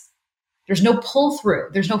happens? There's no pull through.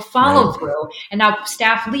 There's no follow through. Right. And now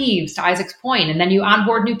staff leaves, to Isaac's point, and then you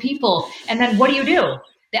onboard new people. And then what do?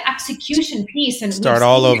 The execution piece and start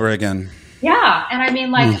all over again. Yeah. And I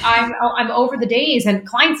mean, I'm over the days, and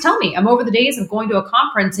clients tell me I'm over the days of going to a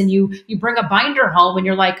conference and you bring a binder home and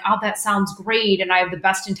you're like, oh, that sounds great. And I have the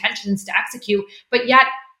best intentions to execute, but yet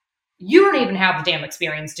you don't even have the damn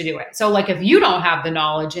experience to do it. So like, if you don't have the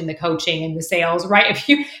knowledge and the coaching and the sales, right?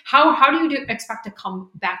 How do you expect to come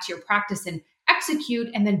back to your practice and execute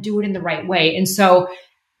and then do it in the right way? And so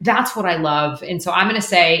that's what I love. And so I'm going to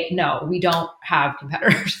say, no, we don't have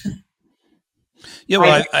competitors. Yeah.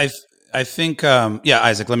 Well, I think,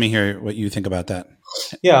 Isaac, let me hear what you think about that.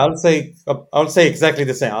 Yeah, I'll say exactly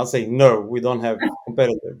the same. I'll say no, we don't have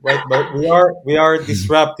competitive, right? But we are a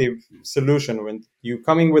disruptive solution. When you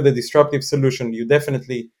coming with a disruptive solution, you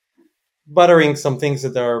definitely buttering some things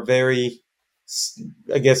that are very,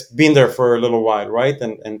 I guess, been there for a little while, right?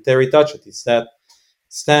 And Terry touched it. It's that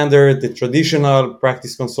standard, the traditional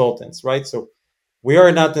practice consultants, right? So we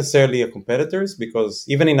are not necessarily a competitors, because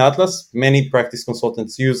even in Atlas, many practice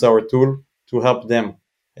consultants use our tool to help them.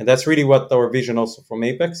 And that's really what our vision also from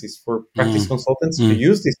Apex is, for practice consultants to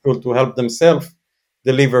use this tool to help themselves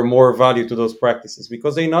deliver more value to those practices,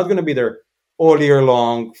 because they're not going to be there all year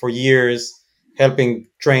long for years helping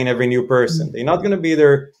train every new person. They're not going to be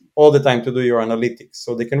there all the time to do your analytics.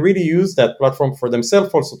 So they can really use that platform for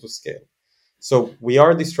themselves also to scale. So we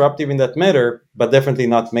are disruptive in that matter, but definitely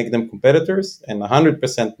not make them competitors, and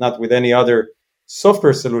 100% not with any other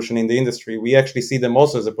software solution in the industry. We actually see them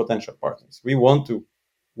also as a potential partners. We want to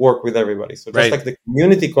work with everybody. So just like the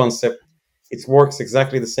community concept, it works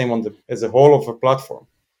exactly the same as a whole of a platform.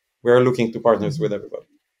 We are looking to partners with everybody.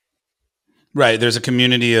 Right. There's a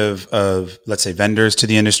community of let's say vendors to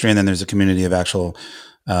the industry, and then there's a community of actual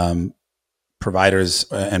providers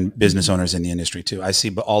and business owners in the industry too. I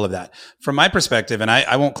see all of that from my perspective, and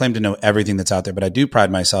I won't claim to know everything that's out there, but I do pride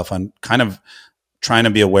myself on kind of trying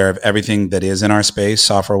to be aware of everything that is in our space,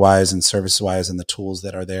 software-wise and service-wise, and the tools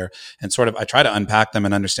that are there. And sort of, I try to unpack them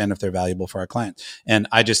and understand if they're valuable for our client. And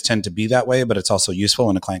I just tend to be that way, but it's also useful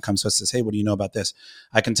when a client comes to us and says, hey, what do you know about this?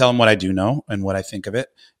 I can tell them what I do know and what I think of it.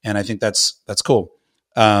 And I think that's cool.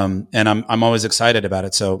 And I'm always excited about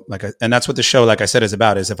it. So and that's what the show, like I said, is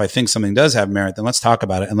about, is if I think something does have merit, then let's talk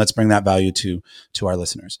about it and let's bring that value to our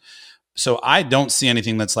listeners. So I don't see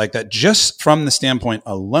anything that's like that, just from the standpoint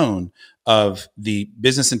alone of the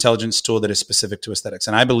business intelligence tool that is specific to aesthetics.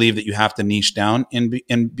 And I believe that you have to niche down in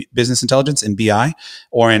business intelligence, in BI,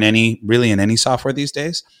 or in any software these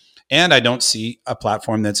days. And I don't see a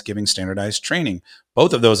platform that's giving standardized training.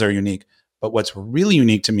 Both of those are unique. But what's really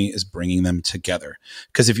unique to me is bringing them together.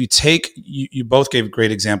 Because if you take, you both gave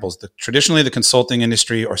great examples. Traditionally, the consulting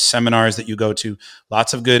industry or seminars that you go to,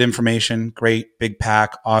 lots of good information, great, big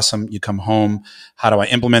pack, awesome. You come home. How do I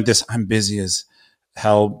implement this? I'm busy as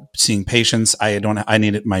hell seeing patients. I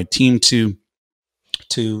needed my team to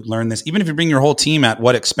learn this. Even if you bring your whole team, at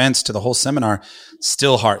what expense to the whole seminar,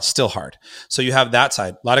 still hard. So you have that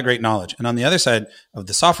side, a lot of great knowledge. And on the other side of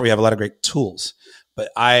the software, you have a lot of great tools. But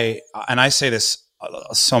I say this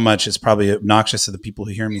so much, it's probably obnoxious to the people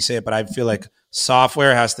who hear me say it, but I feel like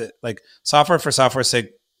software for software's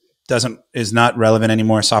sake is not relevant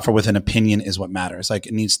anymore. Software with an opinion is what matters. Like,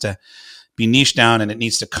 it needs to be niche down, and it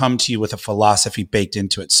needs to come to you with a philosophy baked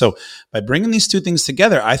into it. So by bringing these two things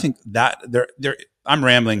together, I think that I'm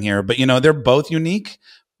rambling here, but they're both unique,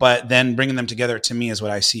 but then bringing them together to me is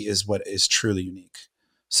what I see is what is truly unique.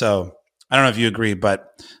 So I don't know if you agree,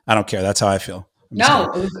 but I don't care. That's how I feel.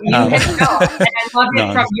 No, you hit it all. And I love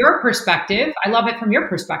it from your perspective. I love it from your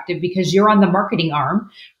perspective because you're on the marketing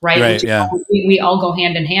arm, right? Right. Yeah. We all go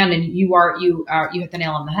hand in hand, and you hit the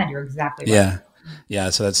nail on the head. You're exactly right. Yeah. Yeah.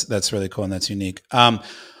 So that's really cool and that's unique.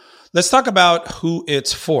 Let's talk about who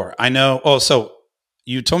it's for. I know. Oh, so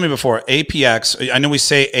you told me before APX. I know we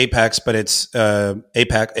say Apex, but it's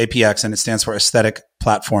APX, and it stands for Aesthetic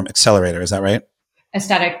Platform Accelerator. Is that right?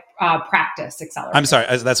 Aesthetic Practice Accelerator. I'm sorry.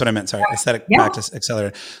 That's what I meant. Sorry. Aesthetic Practice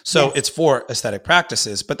Accelerator. So it's for aesthetic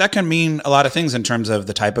practices, but that can mean a lot of things in terms of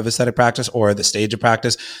the type of aesthetic practice or the stage of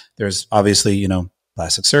practice. There's obviously,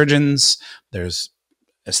 plastic surgeons, there's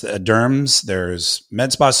derms, there's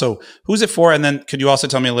med spas. So who's it for? And then could you also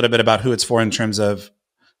tell me a little bit about who it's for in terms of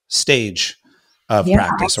stage of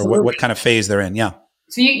practice absolutely. Or what kind of phase they're in? Yeah.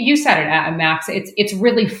 So you said it, Max. It's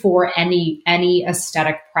really for any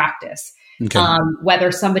aesthetic practice. Okay.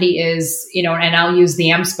 Whether somebody is, and I'll use the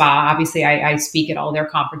M Spa. Obviously, I speak at all their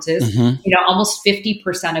conferences. Mm-hmm. Almost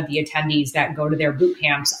 50% of the attendees that go to their boot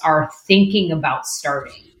camps are thinking about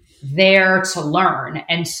starting there to learn.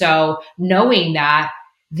 And so knowing that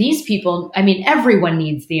these people, everyone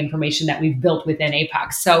needs the information that we've built within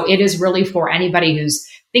Apex. So it is really for anybody who's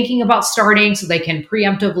thinking about starting so they can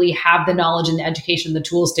preemptively have the knowledge and the education, the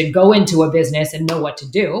tools to go into a business and know what to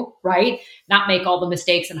do, right? Not make all the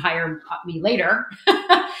mistakes and hire me later.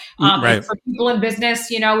 Right. For people in business,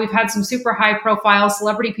 we've had some super high profile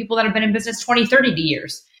celebrity people that have been in business 20, 30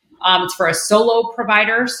 years. It's for a solo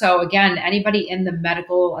provider. So again, anybody in the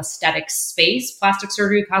medical aesthetic space, plastic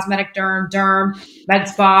surgery, cosmetic derm, med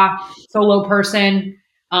spa, solo person,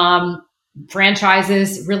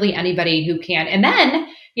 franchises, really anybody who can. And then,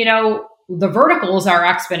 the verticals are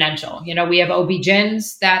exponential. We have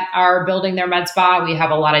OB-GYNs that are building their med spa. We have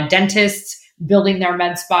a lot of dentists building their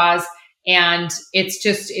med spas. And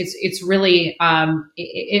it's really,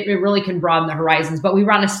 it really can broaden the horizons, but we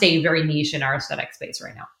want to stay very niche in our aesthetic space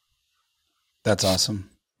right now. That's awesome.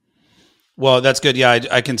 Well, that's good. Yeah,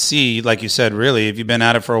 I can see, like you said, really, if you've been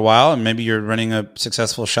at it for a while and maybe you're running a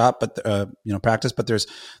successful shop, but practice, but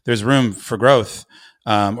there's room for growth,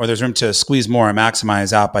 or there's room to squeeze more and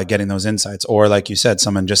maximize out by getting those insights. Or like you said,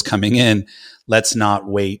 someone just coming in, let's not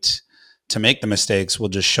wait to make the mistakes. We'll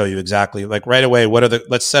just show you exactly, like right away,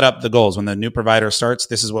 let's set up the goals. When the new provider starts,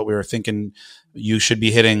 this is what we were thinking you should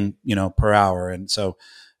be hitting, per hour. And so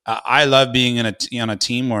I love being on a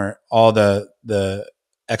team where all the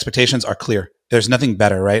expectations are clear. There's nothing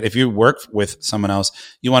better, right? If you work with someone else,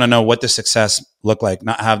 you want to know what the success look like,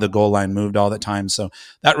 not have the goal line moved all the time. So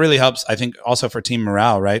that really helps, I think, also for team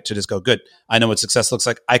morale, right? To just go, good, I know what success looks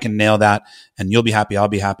like. I can nail that and you'll be happy. I'll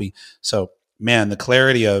be happy. So man, the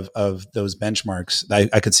clarity of those benchmarks,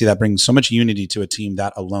 I could see that bringing so much unity to a team,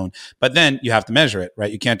 that alone. But then you have to measure it,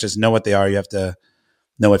 right? You can't just know what they are. You have to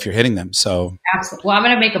know if you're hitting them. So absolutely. Well, I'm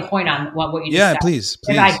going to make a point on what you just said. Yeah, please.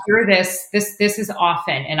 And I hear this is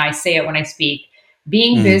often, and I say it when I speak,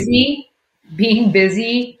 being busy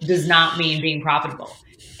does not mean being profitable.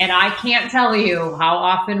 And I can't tell you how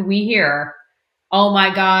often we hear, oh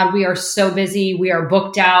my God, we are so busy. We are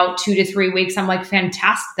booked out 2 to 3 weeks. I'm like,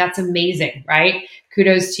 fantastic. That's amazing, right?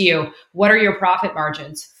 Kudos to you. What are your profit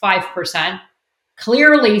margins? 5%.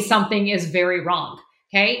 Clearly something is very wrong.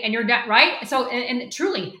 Okay. And you're not right. So, and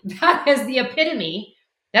truly that is the epitome.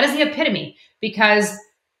 Because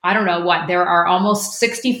I don't know what, there are almost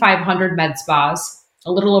 6,500 med spas,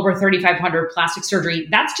 a little over 3,500 plastic surgery.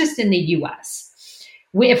 That's just in the US.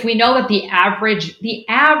 If we know that the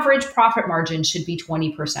average profit margin should be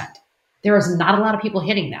 20%, there is not a lot of people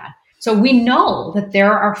hitting that. So we know that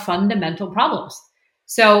there are fundamental problems.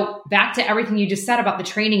 So back to everything you just said about the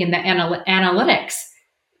training and the analytics.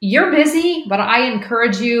 You're busy, but I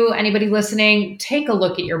encourage you, anybody listening, take a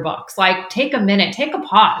look at your books. Like, take a minute, take a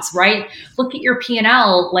pause, right? Look at your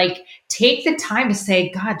P&L. Like, take the time to say,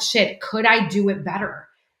 God, shit, could I do it better?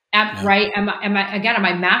 Right? Am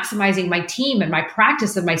I maximizing my team and my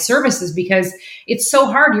practice and my services? Because it's so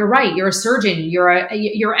hard. You're right. You're a surgeon.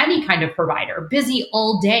 You're any kind of provider, busy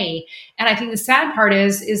all day. And I think the sad part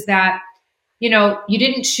is that, you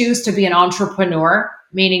didn't choose to be an entrepreneur,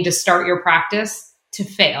 meaning to start your practice, to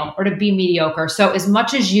fail or to be mediocre. So as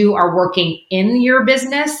much as you are working in your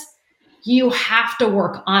business, you have to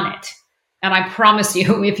work on it. And I promise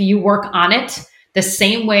you, if you work on it the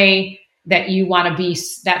same way that you want to be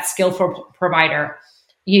that skillful provider,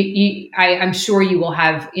 I'm sure you will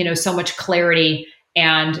have, so much clarity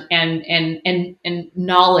and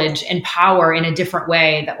knowledge and power in a different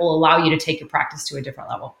way that will allow you to take your practice to a different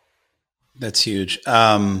level. That's huge.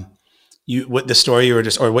 What the story you were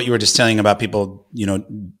just, or what you were just telling about people,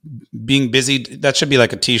 being busy, that should be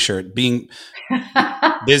like a t-shirt. Being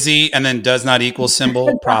busy and then does not equal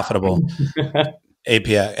symbol profitable.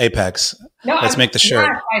 Apex. No, let's make the shirt.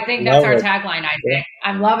 Yes, I think that's our tagline. I think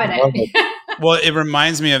I'm loving it. Well, it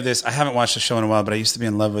reminds me of this. I haven't watched the show in a while, but I used to be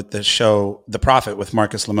in love with the show, The Prophet, with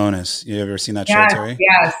Marcus Lemonis. You ever seen that show, Terry?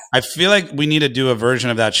 Yes. I feel like we need to do a version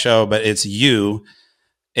of that show, but it's you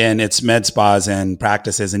and it's med spas and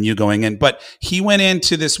practices and you going in. But he went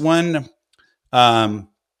into this one,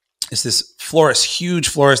 it's this florist, huge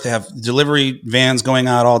florist. They have delivery vans going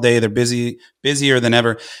out all day. They're busier than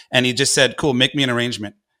ever. And he just said, cool, make me an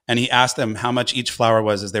arrangement. And he asked them how much each flower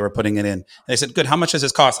was as they were putting it in. And they said, good, how much does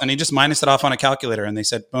this cost? And he just minus it off on a calculator. And they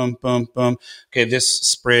said, boom, boom, boom. Okay, this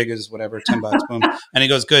sprig is whatever, $10, boom. And he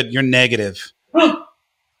goes, good, you're negative. Wow.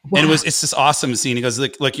 And it's this awesome scene. He goes,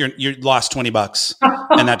 look, you lost $20.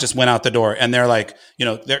 And that just went out the door. And they're like,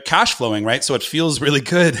 they're cash flowing, right? So it feels really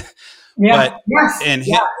good. Yeah. But, yes. And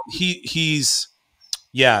he's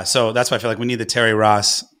so that's why I feel like we need the Terry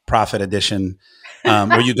Ross Profit Edition,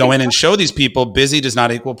 where you go in and show these people busy does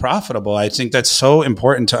not equal profitable. I think that's so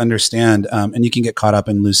important to understand. And you can get caught up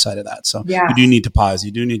and lose sight of that. So you do need to pause.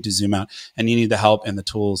 You do need to zoom out, and you need the help and the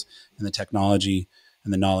tools and the technology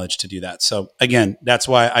and the knowledge to do that. So again, that's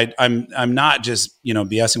why I'm not just,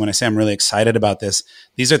 BSing when I say I'm really excited about this.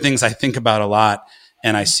 These are things I think about a lot,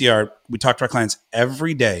 and I see we talk to our clients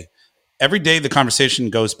every day. Every day the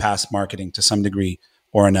conversation goes past marketing to some degree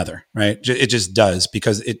or another, right? It just does,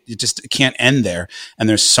 because it can't end there. And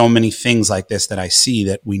there's so many things like this that I see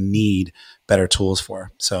that we need better tools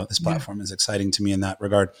for. So this platform is exciting to me in that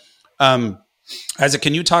regard. Isaac,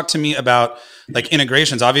 can you talk to me about like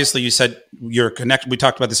integrations? Obviously you said we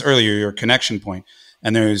talked about this earlier, your connection point,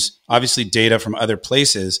 and there's obviously data from other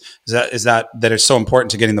places. Is that is so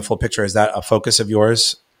important to getting the full picture? Is that a focus of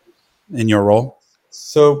yours in your role?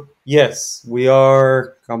 So yes, we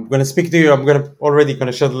are. I'm going to speak to you. I'm already going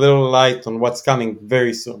to shed a little light on what's coming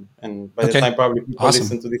very soon. And by the time probably people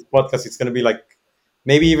listen to this podcast, it's going to be like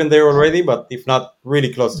maybe even there already, but if not,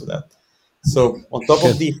 really close to that. So on top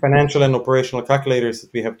of the financial and operational calculators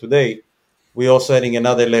that we have today, we're also adding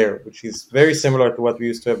another layer, which is very similar to what we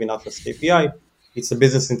used to have in Atlas KPI. It's a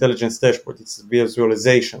business intelligence dashboard. It's a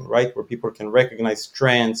visualization, right? Where people can recognize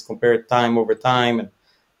trends, compare time over time, and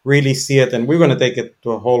really see it. And we're going to take it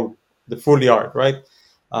to the full yard, right?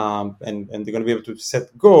 And they're going to be able to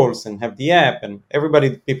set goals and have the app, and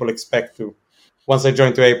people expect to. Once I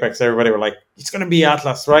joined to Apex, everybody were like, it's going to be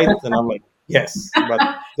Atlas, right? And I'm like, yes, but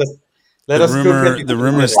just the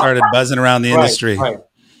rumor started buzzing around the industry. Right.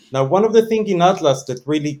 Now, one of the things in Atlas that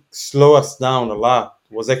really slowed us down a lot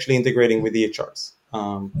was actually integrating with EHRs.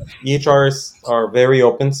 EHRs are very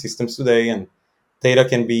open systems today, and data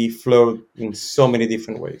can be flowed in so many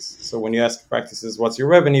different ways. So when you ask practices, what's your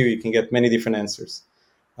revenue, you can get many different answers.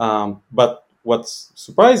 But what's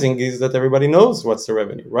surprising is that everybody knows what's the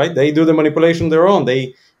revenue, right? They do the manipulation their own.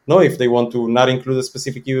 They know if they want to not include a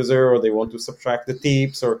specific user, or they want to subtract the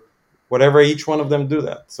tips, or whatever. Each one of them do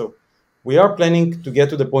that. So we are planning to get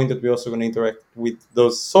to the point that we're also going to interact with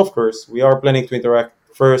those softwares. We are planning to interact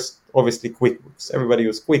first, obviously, QuickBooks. Everybody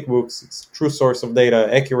uses QuickBooks. It's a true source of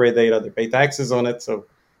data, accurate data. They pay taxes on it, so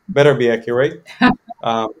better be accurate.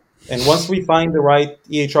 And once we find the right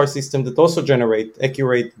EHR system that also generates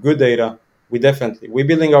accurate, good data, we're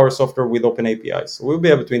building our software with open APIs. So we'll be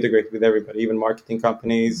able to integrate with everybody, even marketing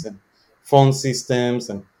companies and phone systems.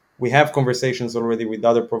 And we have conversations already with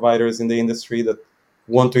other providers in the industry that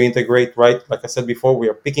want to integrate, right? Like I said before, we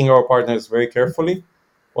are picking our partners very carefully.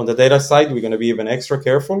 On the data side, we're going to be even extra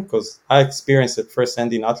careful, because I experienced it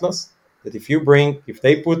firsthand in Atlas, that if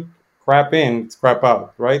they put crap in, it's crap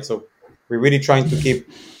out, right? So we're really trying to keep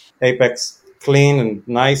Apex clean and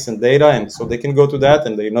nice and data, and so they can go to that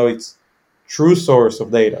and they know it's true source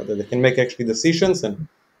of data, that they can make actually decisions, and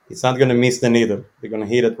it's not going to miss the needle. They're going to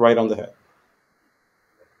hit it right on the head.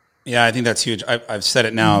 Yeah, I think that's huge. I've said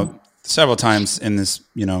it now several times in this,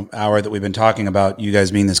 hour that we've been talking about you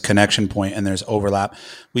guys being this connection point, and there's overlap.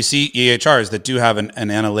 We see EHRs that do have an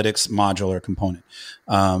analytics module or component.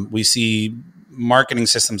 We see marketing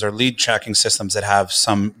systems or lead tracking systems that have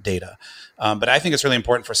some data. But I think it's really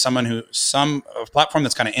important for a platform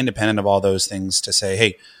that's kind of independent of all those things to say,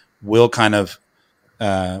 hey, we'll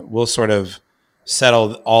sort of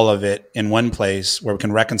settle all of it in one place where we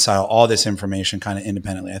can reconcile all this information kind of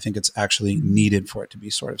independently. I think it's actually needed for it to be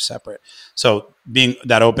sort of separate. So being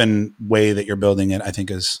that open way that you're building it, I think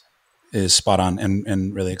is spot on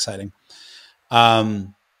and really exciting. I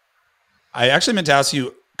actually meant to ask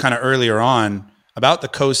you kind of earlier on about the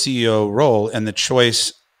co-CEO role and the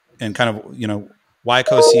choice and kind of, why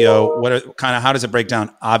co-CEO, how does it break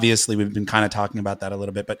down? Obviously we've been kind of talking about that a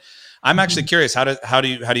little bit, but I'm actually curious, how do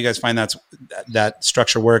you guys find that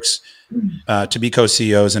structure works to be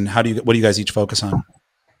co-CEOs, and what do you guys each focus on?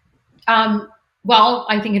 Well,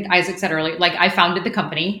 I think Isaac said earlier, like I founded the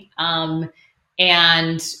company,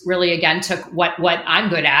 and really again took what I'm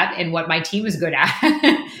good at and what my team is good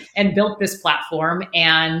at and built this platform.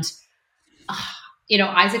 And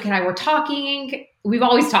Isaac and I were talking. We've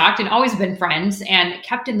always talked and always been friends and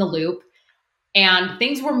kept in the loop. And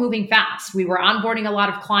things were moving fast. We were onboarding a lot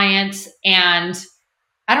of clients, and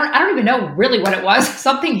I don't even know really what it was.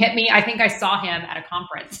 Something hit me. I think I saw him at a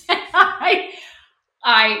conference.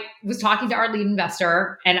 I was talking to our lead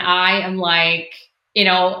investor, and I am like,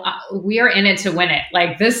 we are in it to win it.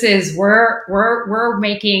 Like this is, we're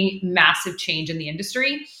making massive change in the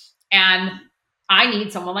industry, and I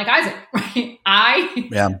need someone like Isaac, right?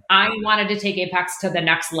 I wanted to take Apex to the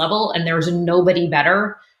next level, and there's nobody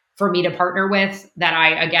better for me to partner with that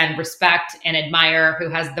I, again, respect and admire, who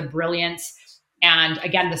has the brilliance and,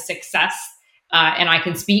 again, the success. And I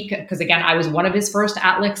can speak because, again, I was one of his first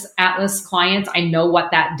Atlas clients. I know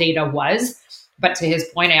what that data was. But to his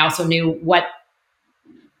point, I also knew what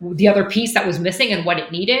the other piece that was missing and what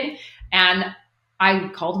it needed. And I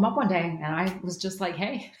called him up one day, and I was just like,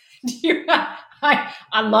 hey,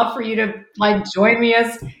 I'd love for you to join me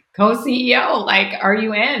as co-CEO. Like, are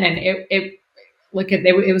you in? And it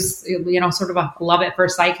was sort of a love at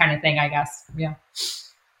first sight kind of thing, I guess. Yeah.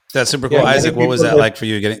 That's super cool. Isaac, what was that like for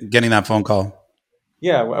you getting that phone call?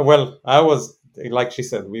 Yeah, well, I was, like she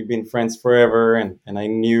said, we've been friends forever, and I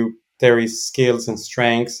knew Terry's skills and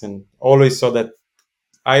strengths, and always saw that.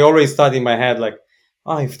 I always thought in my head, like,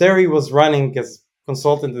 if Terry was running as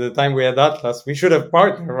consultant at the time we had Atlas, we should have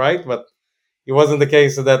partnered, right? But it wasn't the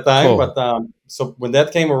case at that time. Cool. But so when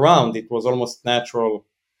that came around, it was almost natural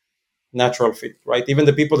fit, right? Even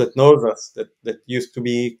the people that knows us, that used to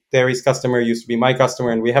be Terry's customer, used to be my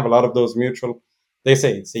customer, and we have a lot of those mutual. They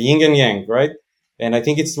say it's a yin and yang, right? And I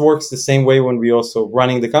think it works the same way when we also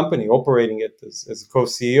running the company, operating it as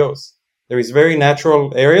co-CEOs. There is very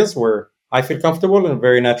natural areas where I feel comfortable, and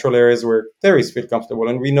very natural areas where Terry's feel comfortable,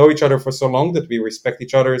 and we know each other for so long that we respect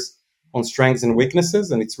each other's on strengths and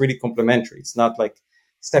weaknesses, and it's really complementary. It's not like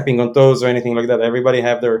stepping on toes or anything like that. Everybody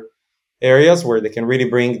have their areas where they can really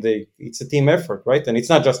bring it's a team effort, right? And it's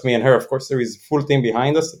not just me and her. Of course, there is a full team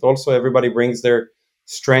behind us that also everybody brings their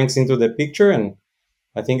strengths into the picture. And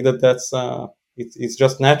I think that's, it's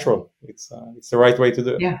just natural. It's the right way to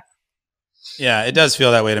do it. Yeah. Yeah, it does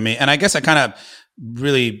feel that way to me. And I guess I kind of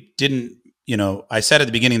really didn't, I said at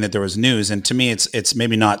the beginning that there was news, and to me, it's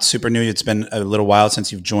maybe not super new. It's been a little while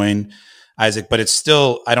since you've joined, Isaac, but it's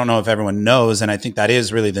still, I don't know if everyone knows. And I think that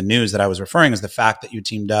is really the news that I was referring, is the fact that you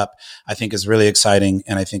teamed up, I think is really exciting.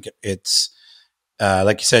 And I think it's,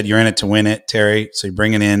 like you said, you're in it to win it, Terry. So you're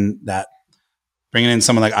bringing in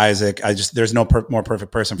someone like Isaac. There's no more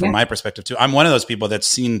perfect person from my perspective too. I'm one of those people that's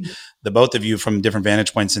seen the both of you from different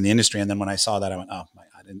vantage points in the industry. And then when I saw that, I went, oh my God,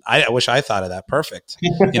 I wish I thought of that. Perfect.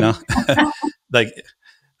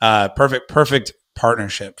 Perfect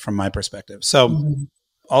partnership from my perspective. So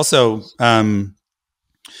also, I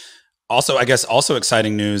guess also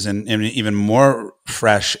exciting news and even more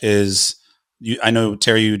fresh is I know,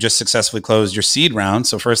 Terry, you just successfully closed your seed round.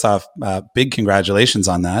 So first off, big congratulations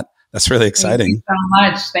on that. That's really exciting.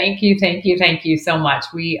 Thank you so much. Thank you so much.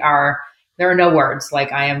 There are no words.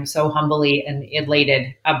 Like, I am so humbly and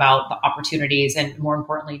elated about the opportunities, and more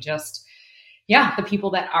importantly, just, the people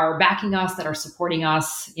that are backing us, that are supporting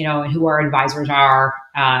us, and who our advisors are.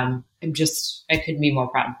 I couldn't be more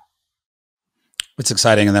proud. It's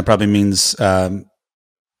exciting. And that probably means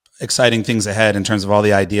exciting things ahead in terms of all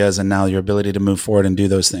the ideas and now your ability to move forward and do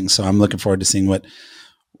those things. So I'm looking forward to seeing what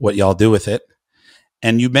y'all do with it.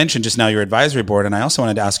 And you mentioned just now your advisory board. And I also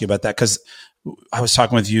wanted to ask you about that, because I was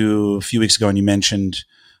talking with you a few weeks ago, and you mentioned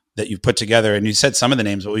that you've put together, and you said some of the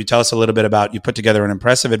names, but will you tell us a little bit about, you put together an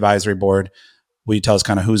impressive advisory board. Will you tell us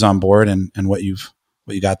kind of who's on board and what you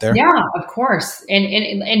got there? Yeah, of course.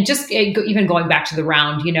 And just even going back to the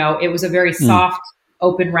round, it was a very soft,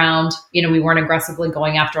 open round. We weren't aggressively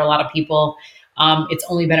going after a lot of people. It's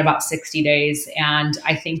only been about 60 days. And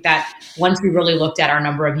I think that once we really looked at our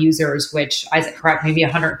number of users, which, Isaac, correct, maybe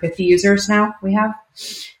 150 users now we have,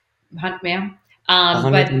 ma'am. But, I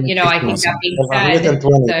think that being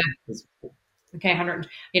said, Okay, 100.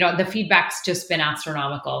 The feedback's just been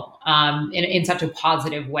astronomical in such a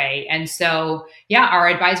positive way. And so, yeah, our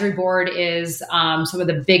advisory board is some of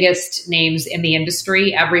the biggest names in the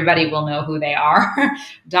industry. Everybody will know who they are.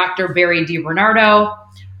 Dr. Barry DiBernardo,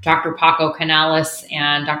 Dr. Paco Canales,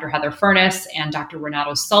 and Dr. Heather Furness, and Dr.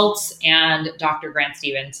 Renato Schultz, and Dr. Grant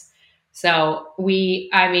Stevens. So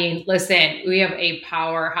listen, we have a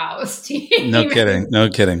powerhouse team. No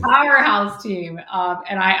kidding. Powerhouse team.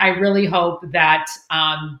 And I really hope that,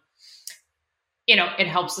 it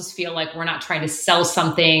helps us feel like we're not trying to sell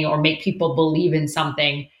something or make people believe in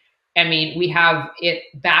something. I mean, we have it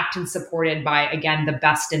backed and supported by, again, the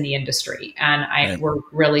best in the industry. And we're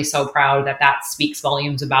really so proud that speaks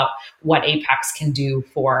volumes about what Apex can do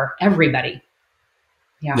for everybody.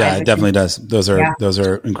 Yeah, it definitely does. Those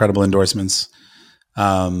are incredible endorsements.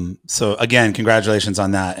 So again, congratulations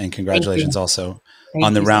on that. And congratulations also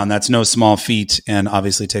on the round. That's no small feat, and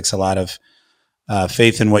obviously takes a lot of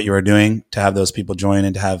faith in what you are doing to have those people join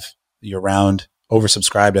and to have your round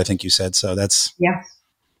oversubscribed, I think you said. So that's,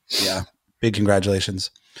 big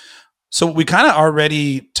congratulations. So we kind of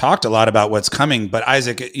already talked a lot about what's coming, but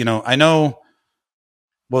Isaac, I know,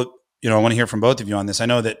 I want to hear from both of you on this. I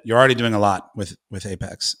know that you're already doing a lot with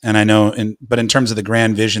Apex, and I know, but in terms of the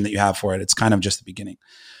grand vision that you have for it, it's kind of just the beginning.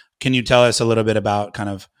 Can you tell us a little bit about, kind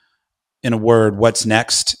of in a word, what's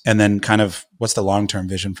next, and then kind of what's the long-term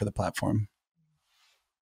vision for the platform?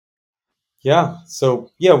 Yeah. So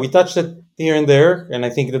we touched it here and there, and I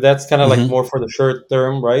think that's kind of like more for the short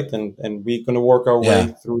term, right? And we're going to work our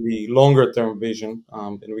way through the longer term vision,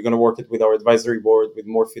 and we're going to work it with our advisory board with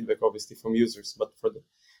more feedback, obviously, from users. But for the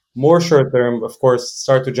more short term, of course,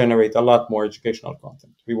 start to generate a lot more educational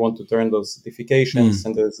content. We want to turn those certifications,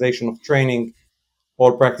 standardization of training.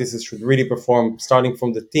 All practices should really perform, starting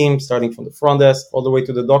from the team, starting from the front desk, all the way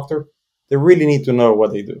to the doctor. They really need to know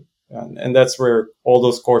what they do. And that's where all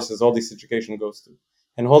those courses, all this education goes to.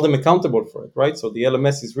 And hold them accountable for it, right? So the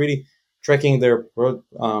LMS is really tracking their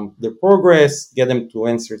progress, get them to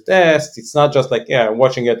answer tests. It's not just like, I'm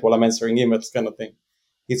watching it while I'm answering emails kind of thing.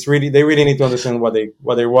 It's really, they really need to understand what they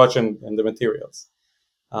watch and the materials.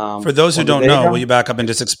 For those who don't know, will you back up and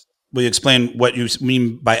just will you explain what you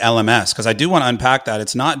mean by LMS? Because I do want to unpack that.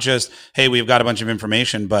 It's not just, hey, we've got a bunch of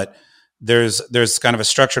information, but there's kind of a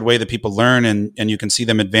structured way that people learn, and you can see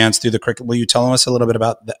them advance through the curriculum. Will you tell us a little bit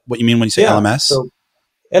about that, what you mean when you say LMS? So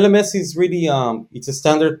LMS is really it's a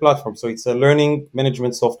standard platform. So it's a learning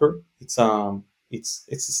management software. It's a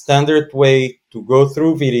standard way to go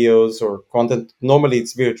through videos or content. Normally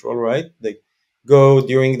it's virtual, right? They go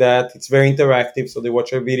during that. It's very interactive. So they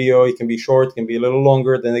watch a video. It can be short, it can be a little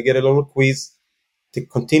longer. Then they get a little quiz to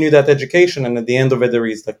continue that education. And at the end of it, there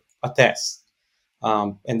is like a test.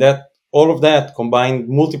 And that all of that combined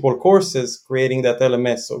multiple courses, creating that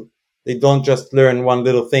LMS. So they don't just learn one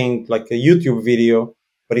little thing like a YouTube video,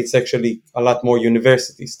 but it's actually a lot more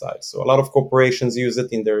university style. So a lot of corporations use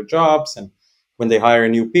it in their jobs and when they hire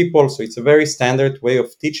new people. So it's a very standard way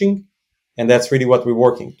of teaching. And that's really what we're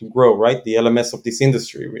working to grow, right? The LMS of this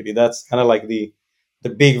industry, really. That's kind of like the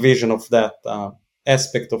big vision of that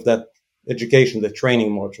aspect of that education, the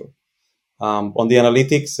training module. On the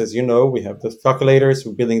analytics, as you know, we have the calculators.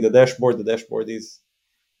 We're building the dashboard. The dashboard is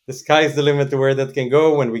the sky is the limit to where that can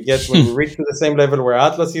go. When we reach to the same level where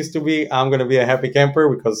Atlas used to be, I'm going to be a happy camper,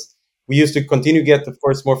 because we used to continue to get, of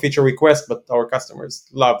course, more feature requests, but our customers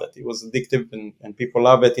loved it. It was addictive, and people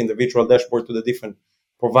love it. Individual dashboard to the different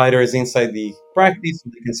providers inside the practice.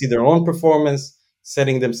 They can see their own performance,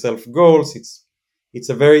 setting themselves goals.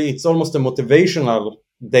 It's almost a motivational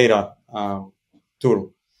data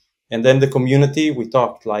tool. And then the community, we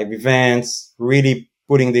talked live events, really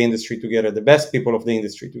putting the industry together, the best people of the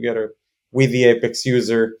industry together with the Apex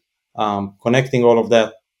user, connecting all of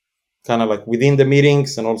that kind of like within the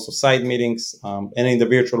meetings and also side meetings, and in the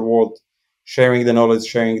virtual world, sharing the knowledge,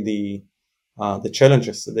 sharing the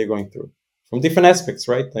challenges that they're going through from different aspects,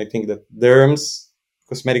 right? I think that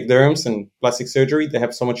cosmetic derms and plastic surgery, they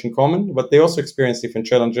have so much in common, but they also experience different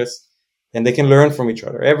challenges. And they can learn from each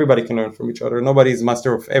other. Everybody can learn from each other. Nobody is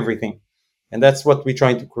master of everything. And that's what we're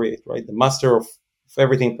trying to create, right? The master of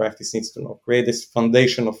everything practice needs to know. Create this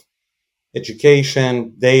foundation of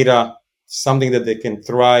education, data, something that they can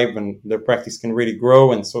thrive and their practice can really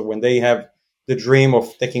grow. And so when they have the dream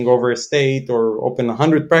of taking over a state or open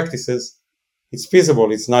 100 practices, it's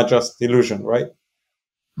feasible. It's not just illusion, right?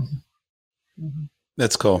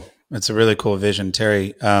 That's cool. That's a really cool vision,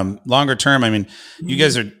 Terry. Longer term, I mean, you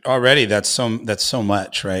guys are already, that's so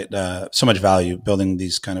much, right? So much value building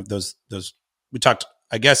these kind of those, we talked,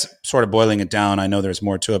 I guess, sort of boiling it down. I know there's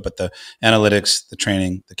more to it, but the analytics, the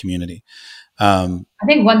training, the community. I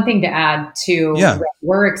think one thing to add to Yeah. what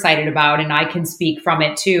we're excited about, and I can speak from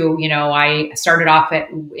it too. I started off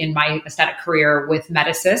in my aesthetic career with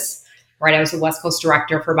Medicis, right? I was a West Coast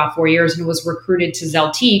director for about 4 years and was recruited to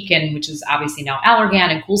Zeltiq, and which is obviously now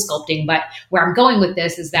Allergan and Cool Sculpting. But where I'm going with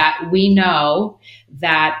this is that we know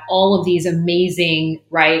that all of these amazing,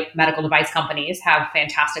 right, medical device companies have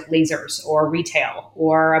fantastic lasers or retail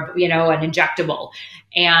or, an injectable.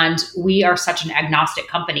 And we are such an agnostic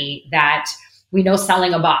company that we know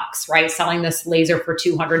selling a box, right? Selling this laser for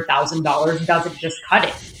 $200,000 doesn't just cut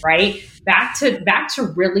it, right? Back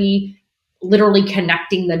to really literally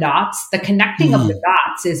connecting the dots. The connecting of the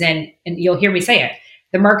dots isn't, and you'll hear me say it,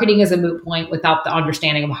 the marketing is a moot point without the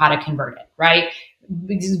understanding of how to convert it, right?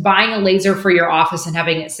 Because buying a laser for your office and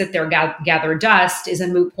having it sit there gather dust is a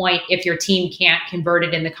moot point if your team can't convert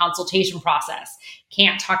it in the consultation process,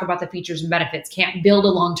 can't talk about the features and benefits, can't build a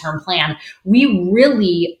long-term plan. We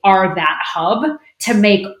really are that hub to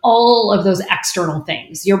make all of those external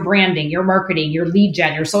things, your branding, your marketing, your lead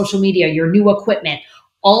gen, your social media, your new equipment,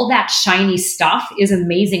 all that shiny stuff is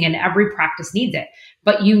amazing and every practice needs it.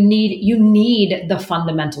 But you need the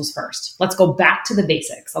fundamentals first. Let's go back to the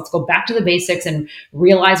basics. Let's go back to the basics and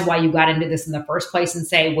realize why you got into this in the first place and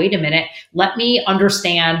say, wait a minute, let me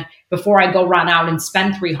understand before I go run out and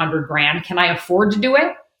spend 300 grand. Can I afford to do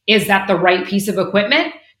it? Is that the right piece of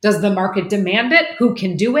equipment? Does the market demand it? Who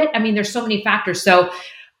can do it? I mean, there's so many factors. So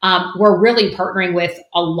we're really partnering with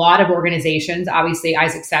a lot of organizations. Obviously,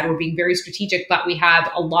 Isaac said we're being very strategic, but we have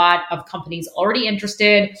a lot of companies already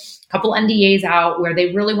interested, a couple NDAs out where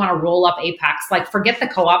they really want to roll up Apex. Like, forget the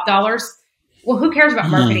co-op dollars. Well, who cares about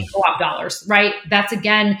marketing co-op dollars, right? That's,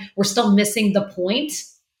 again, we're still missing the point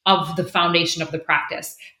of the foundation of the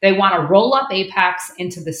practice. They want to roll up Apex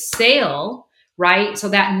into the sale, right? So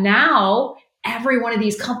that now every one of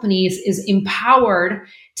these companies is empowered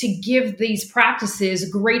to give these practices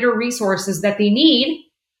greater resources that they need,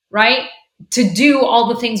 right, to do all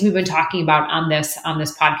the things we've been talking about on this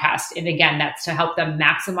podcast. And again, that's to help them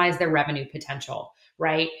maximize their revenue potential,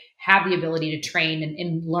 right? Have the ability to train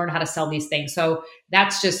and learn how to sell these things. So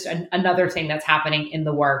that's just another thing that's happening in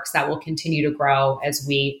the works that will continue to grow as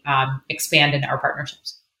we expand in our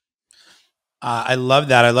partnerships. I love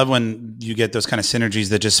that. I love when you get those kind of synergies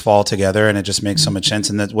that just fall together and it just makes so much sense.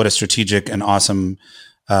 And that what a strategic and awesome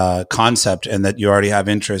concept, and that you already have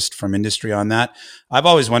interest from industry on that. I've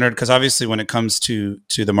always wondered, because obviously when it comes to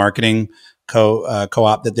the marketing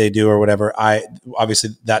co-op that they do or whatever,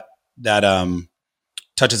 obviously that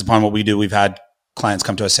touches upon what we do. We've had clients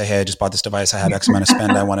come to us say, hey, I just bought this device. I have X amount of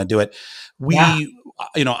spend. I want to do it.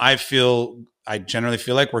 I generally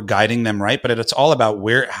feel like we're guiding them right, but it's all about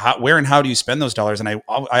where and how do you spend those dollars. And I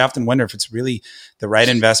often wonder if it's really the right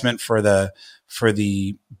investment for the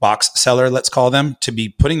box seller, let's call them, to be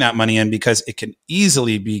putting that money in, because it can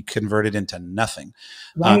easily be converted into nothing.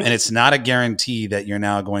 Right. And it's not a guarantee that you're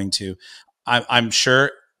now going to, I'm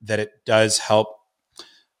sure that it does help,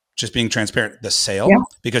 just being transparent, the sale,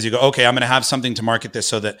 because you go, okay, I'm going to have something to market this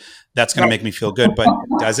so that's going to make me feel good. But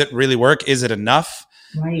does it really work? Is it enough?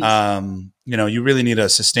 Right. You really need a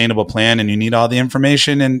sustainable plan, and you need all the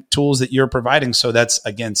information and tools that you're providing. So that's,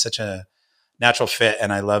 again, such a natural fit.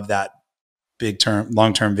 And I love that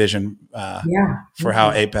long-term vision for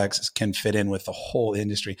how Apex can fit in with the whole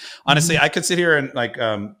industry. Honestly, I could sit here and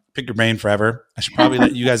pick your brain forever. I should probably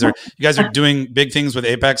let you guys are doing big things with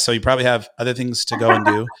Apex, so you probably have other things to go and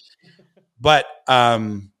do. But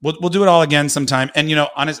we'll do it all again sometime. And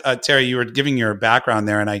Terry, you were giving your background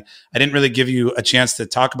there, and I didn't really give you a chance to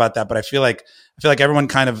talk about that. But I feel like everyone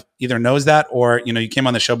kind of either knows that, or you came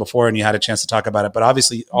on the show before and you had a chance to talk about it. But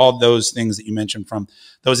obviously, all those things that you mentioned, from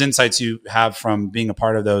those insights you have from being a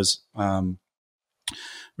part of those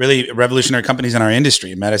really revolutionary companies in our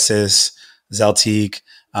industry, Medicis, Zeltiq,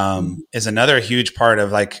 is another huge part of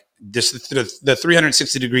this, the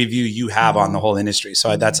 360-degree view you have on the whole industry.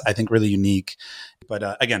 So that's, I think, really unique. But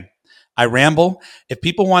again, I ramble. If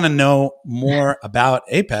people want to know more about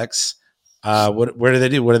Apex, where do they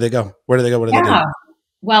do? Where do they go? What do they do?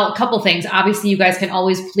 Well, a couple things. Obviously, you guys can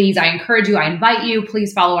always, I encourage you, I invite you,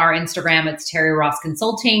 please follow our Instagram. It's Terry Ross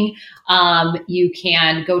Consulting. You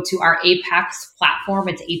can go to our Apex platform.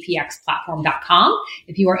 It's apxplatform.com.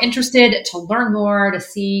 If you are interested to learn more, to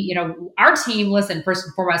see, our team, listen, first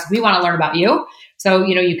and foremost, we want to learn about you. So,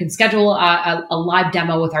 you can schedule a live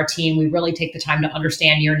demo with our team. We really take the time to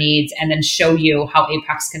understand your needs and then show you how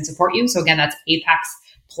Apex can support you. So again, that's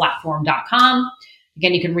apexplatform.com.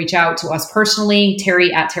 Again, you can reach out to us personally,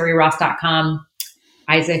 Terry@terryross.com.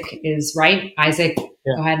 Isaac is right. Isaac,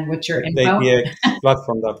 go ahead. What's your info?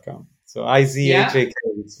 apxplatform.com. So IZAJK.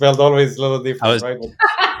 It's spelled always a little different, right?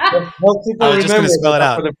 people I was just going to spell it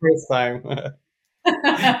out for the first time.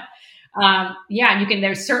 Yeah, you can.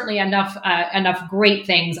 There's certainly enough great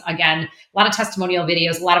things. Again, a lot of testimonial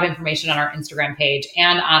videos, a lot of information on our Instagram page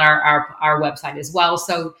and on our website as well.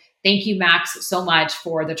 So thank you, Max, so much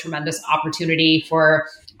for the tremendous opportunity, for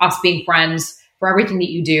us being friends, for everything that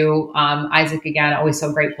you do. Isaac, again, always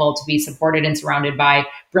so grateful to be supported and surrounded by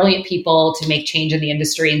brilliant people to make change in the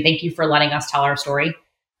industry. And thank you for letting us tell our story.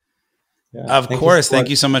 Yeah, of course. Thank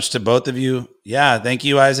you so much to both of you. Yeah. Thank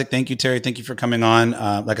you, Isaac. Thank you, Terry. Thank you for coming on.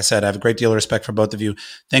 Like I said, I have a great deal of respect for both of you.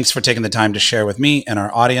 Thanks for taking the time to share with me and our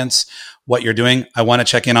audience what you're doing. I want to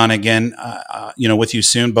check in on again, with you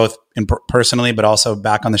soon, both personally, but also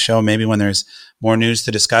back on the show, maybe when there's more news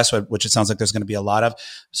to discuss, which it sounds like there's going to be a lot of.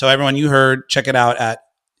 So everyone, you heard, check it out.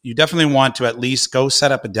 You definitely want to at least go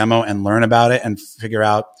set up a demo and learn about it and figure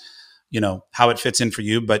out how it fits in for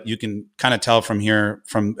you, but you can kind of tell from here,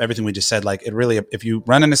 from everything we just said, like it really, if you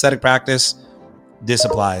run an aesthetic practice, this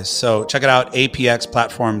applies. So check it out,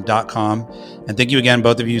 apxplatform.com. And thank you again,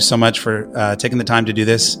 both of you, so much for taking the time to do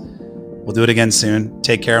this. We'll do it again soon.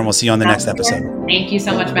 Take care, and we'll see you on the next episode. Thank you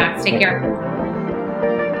so much, Max. Take care.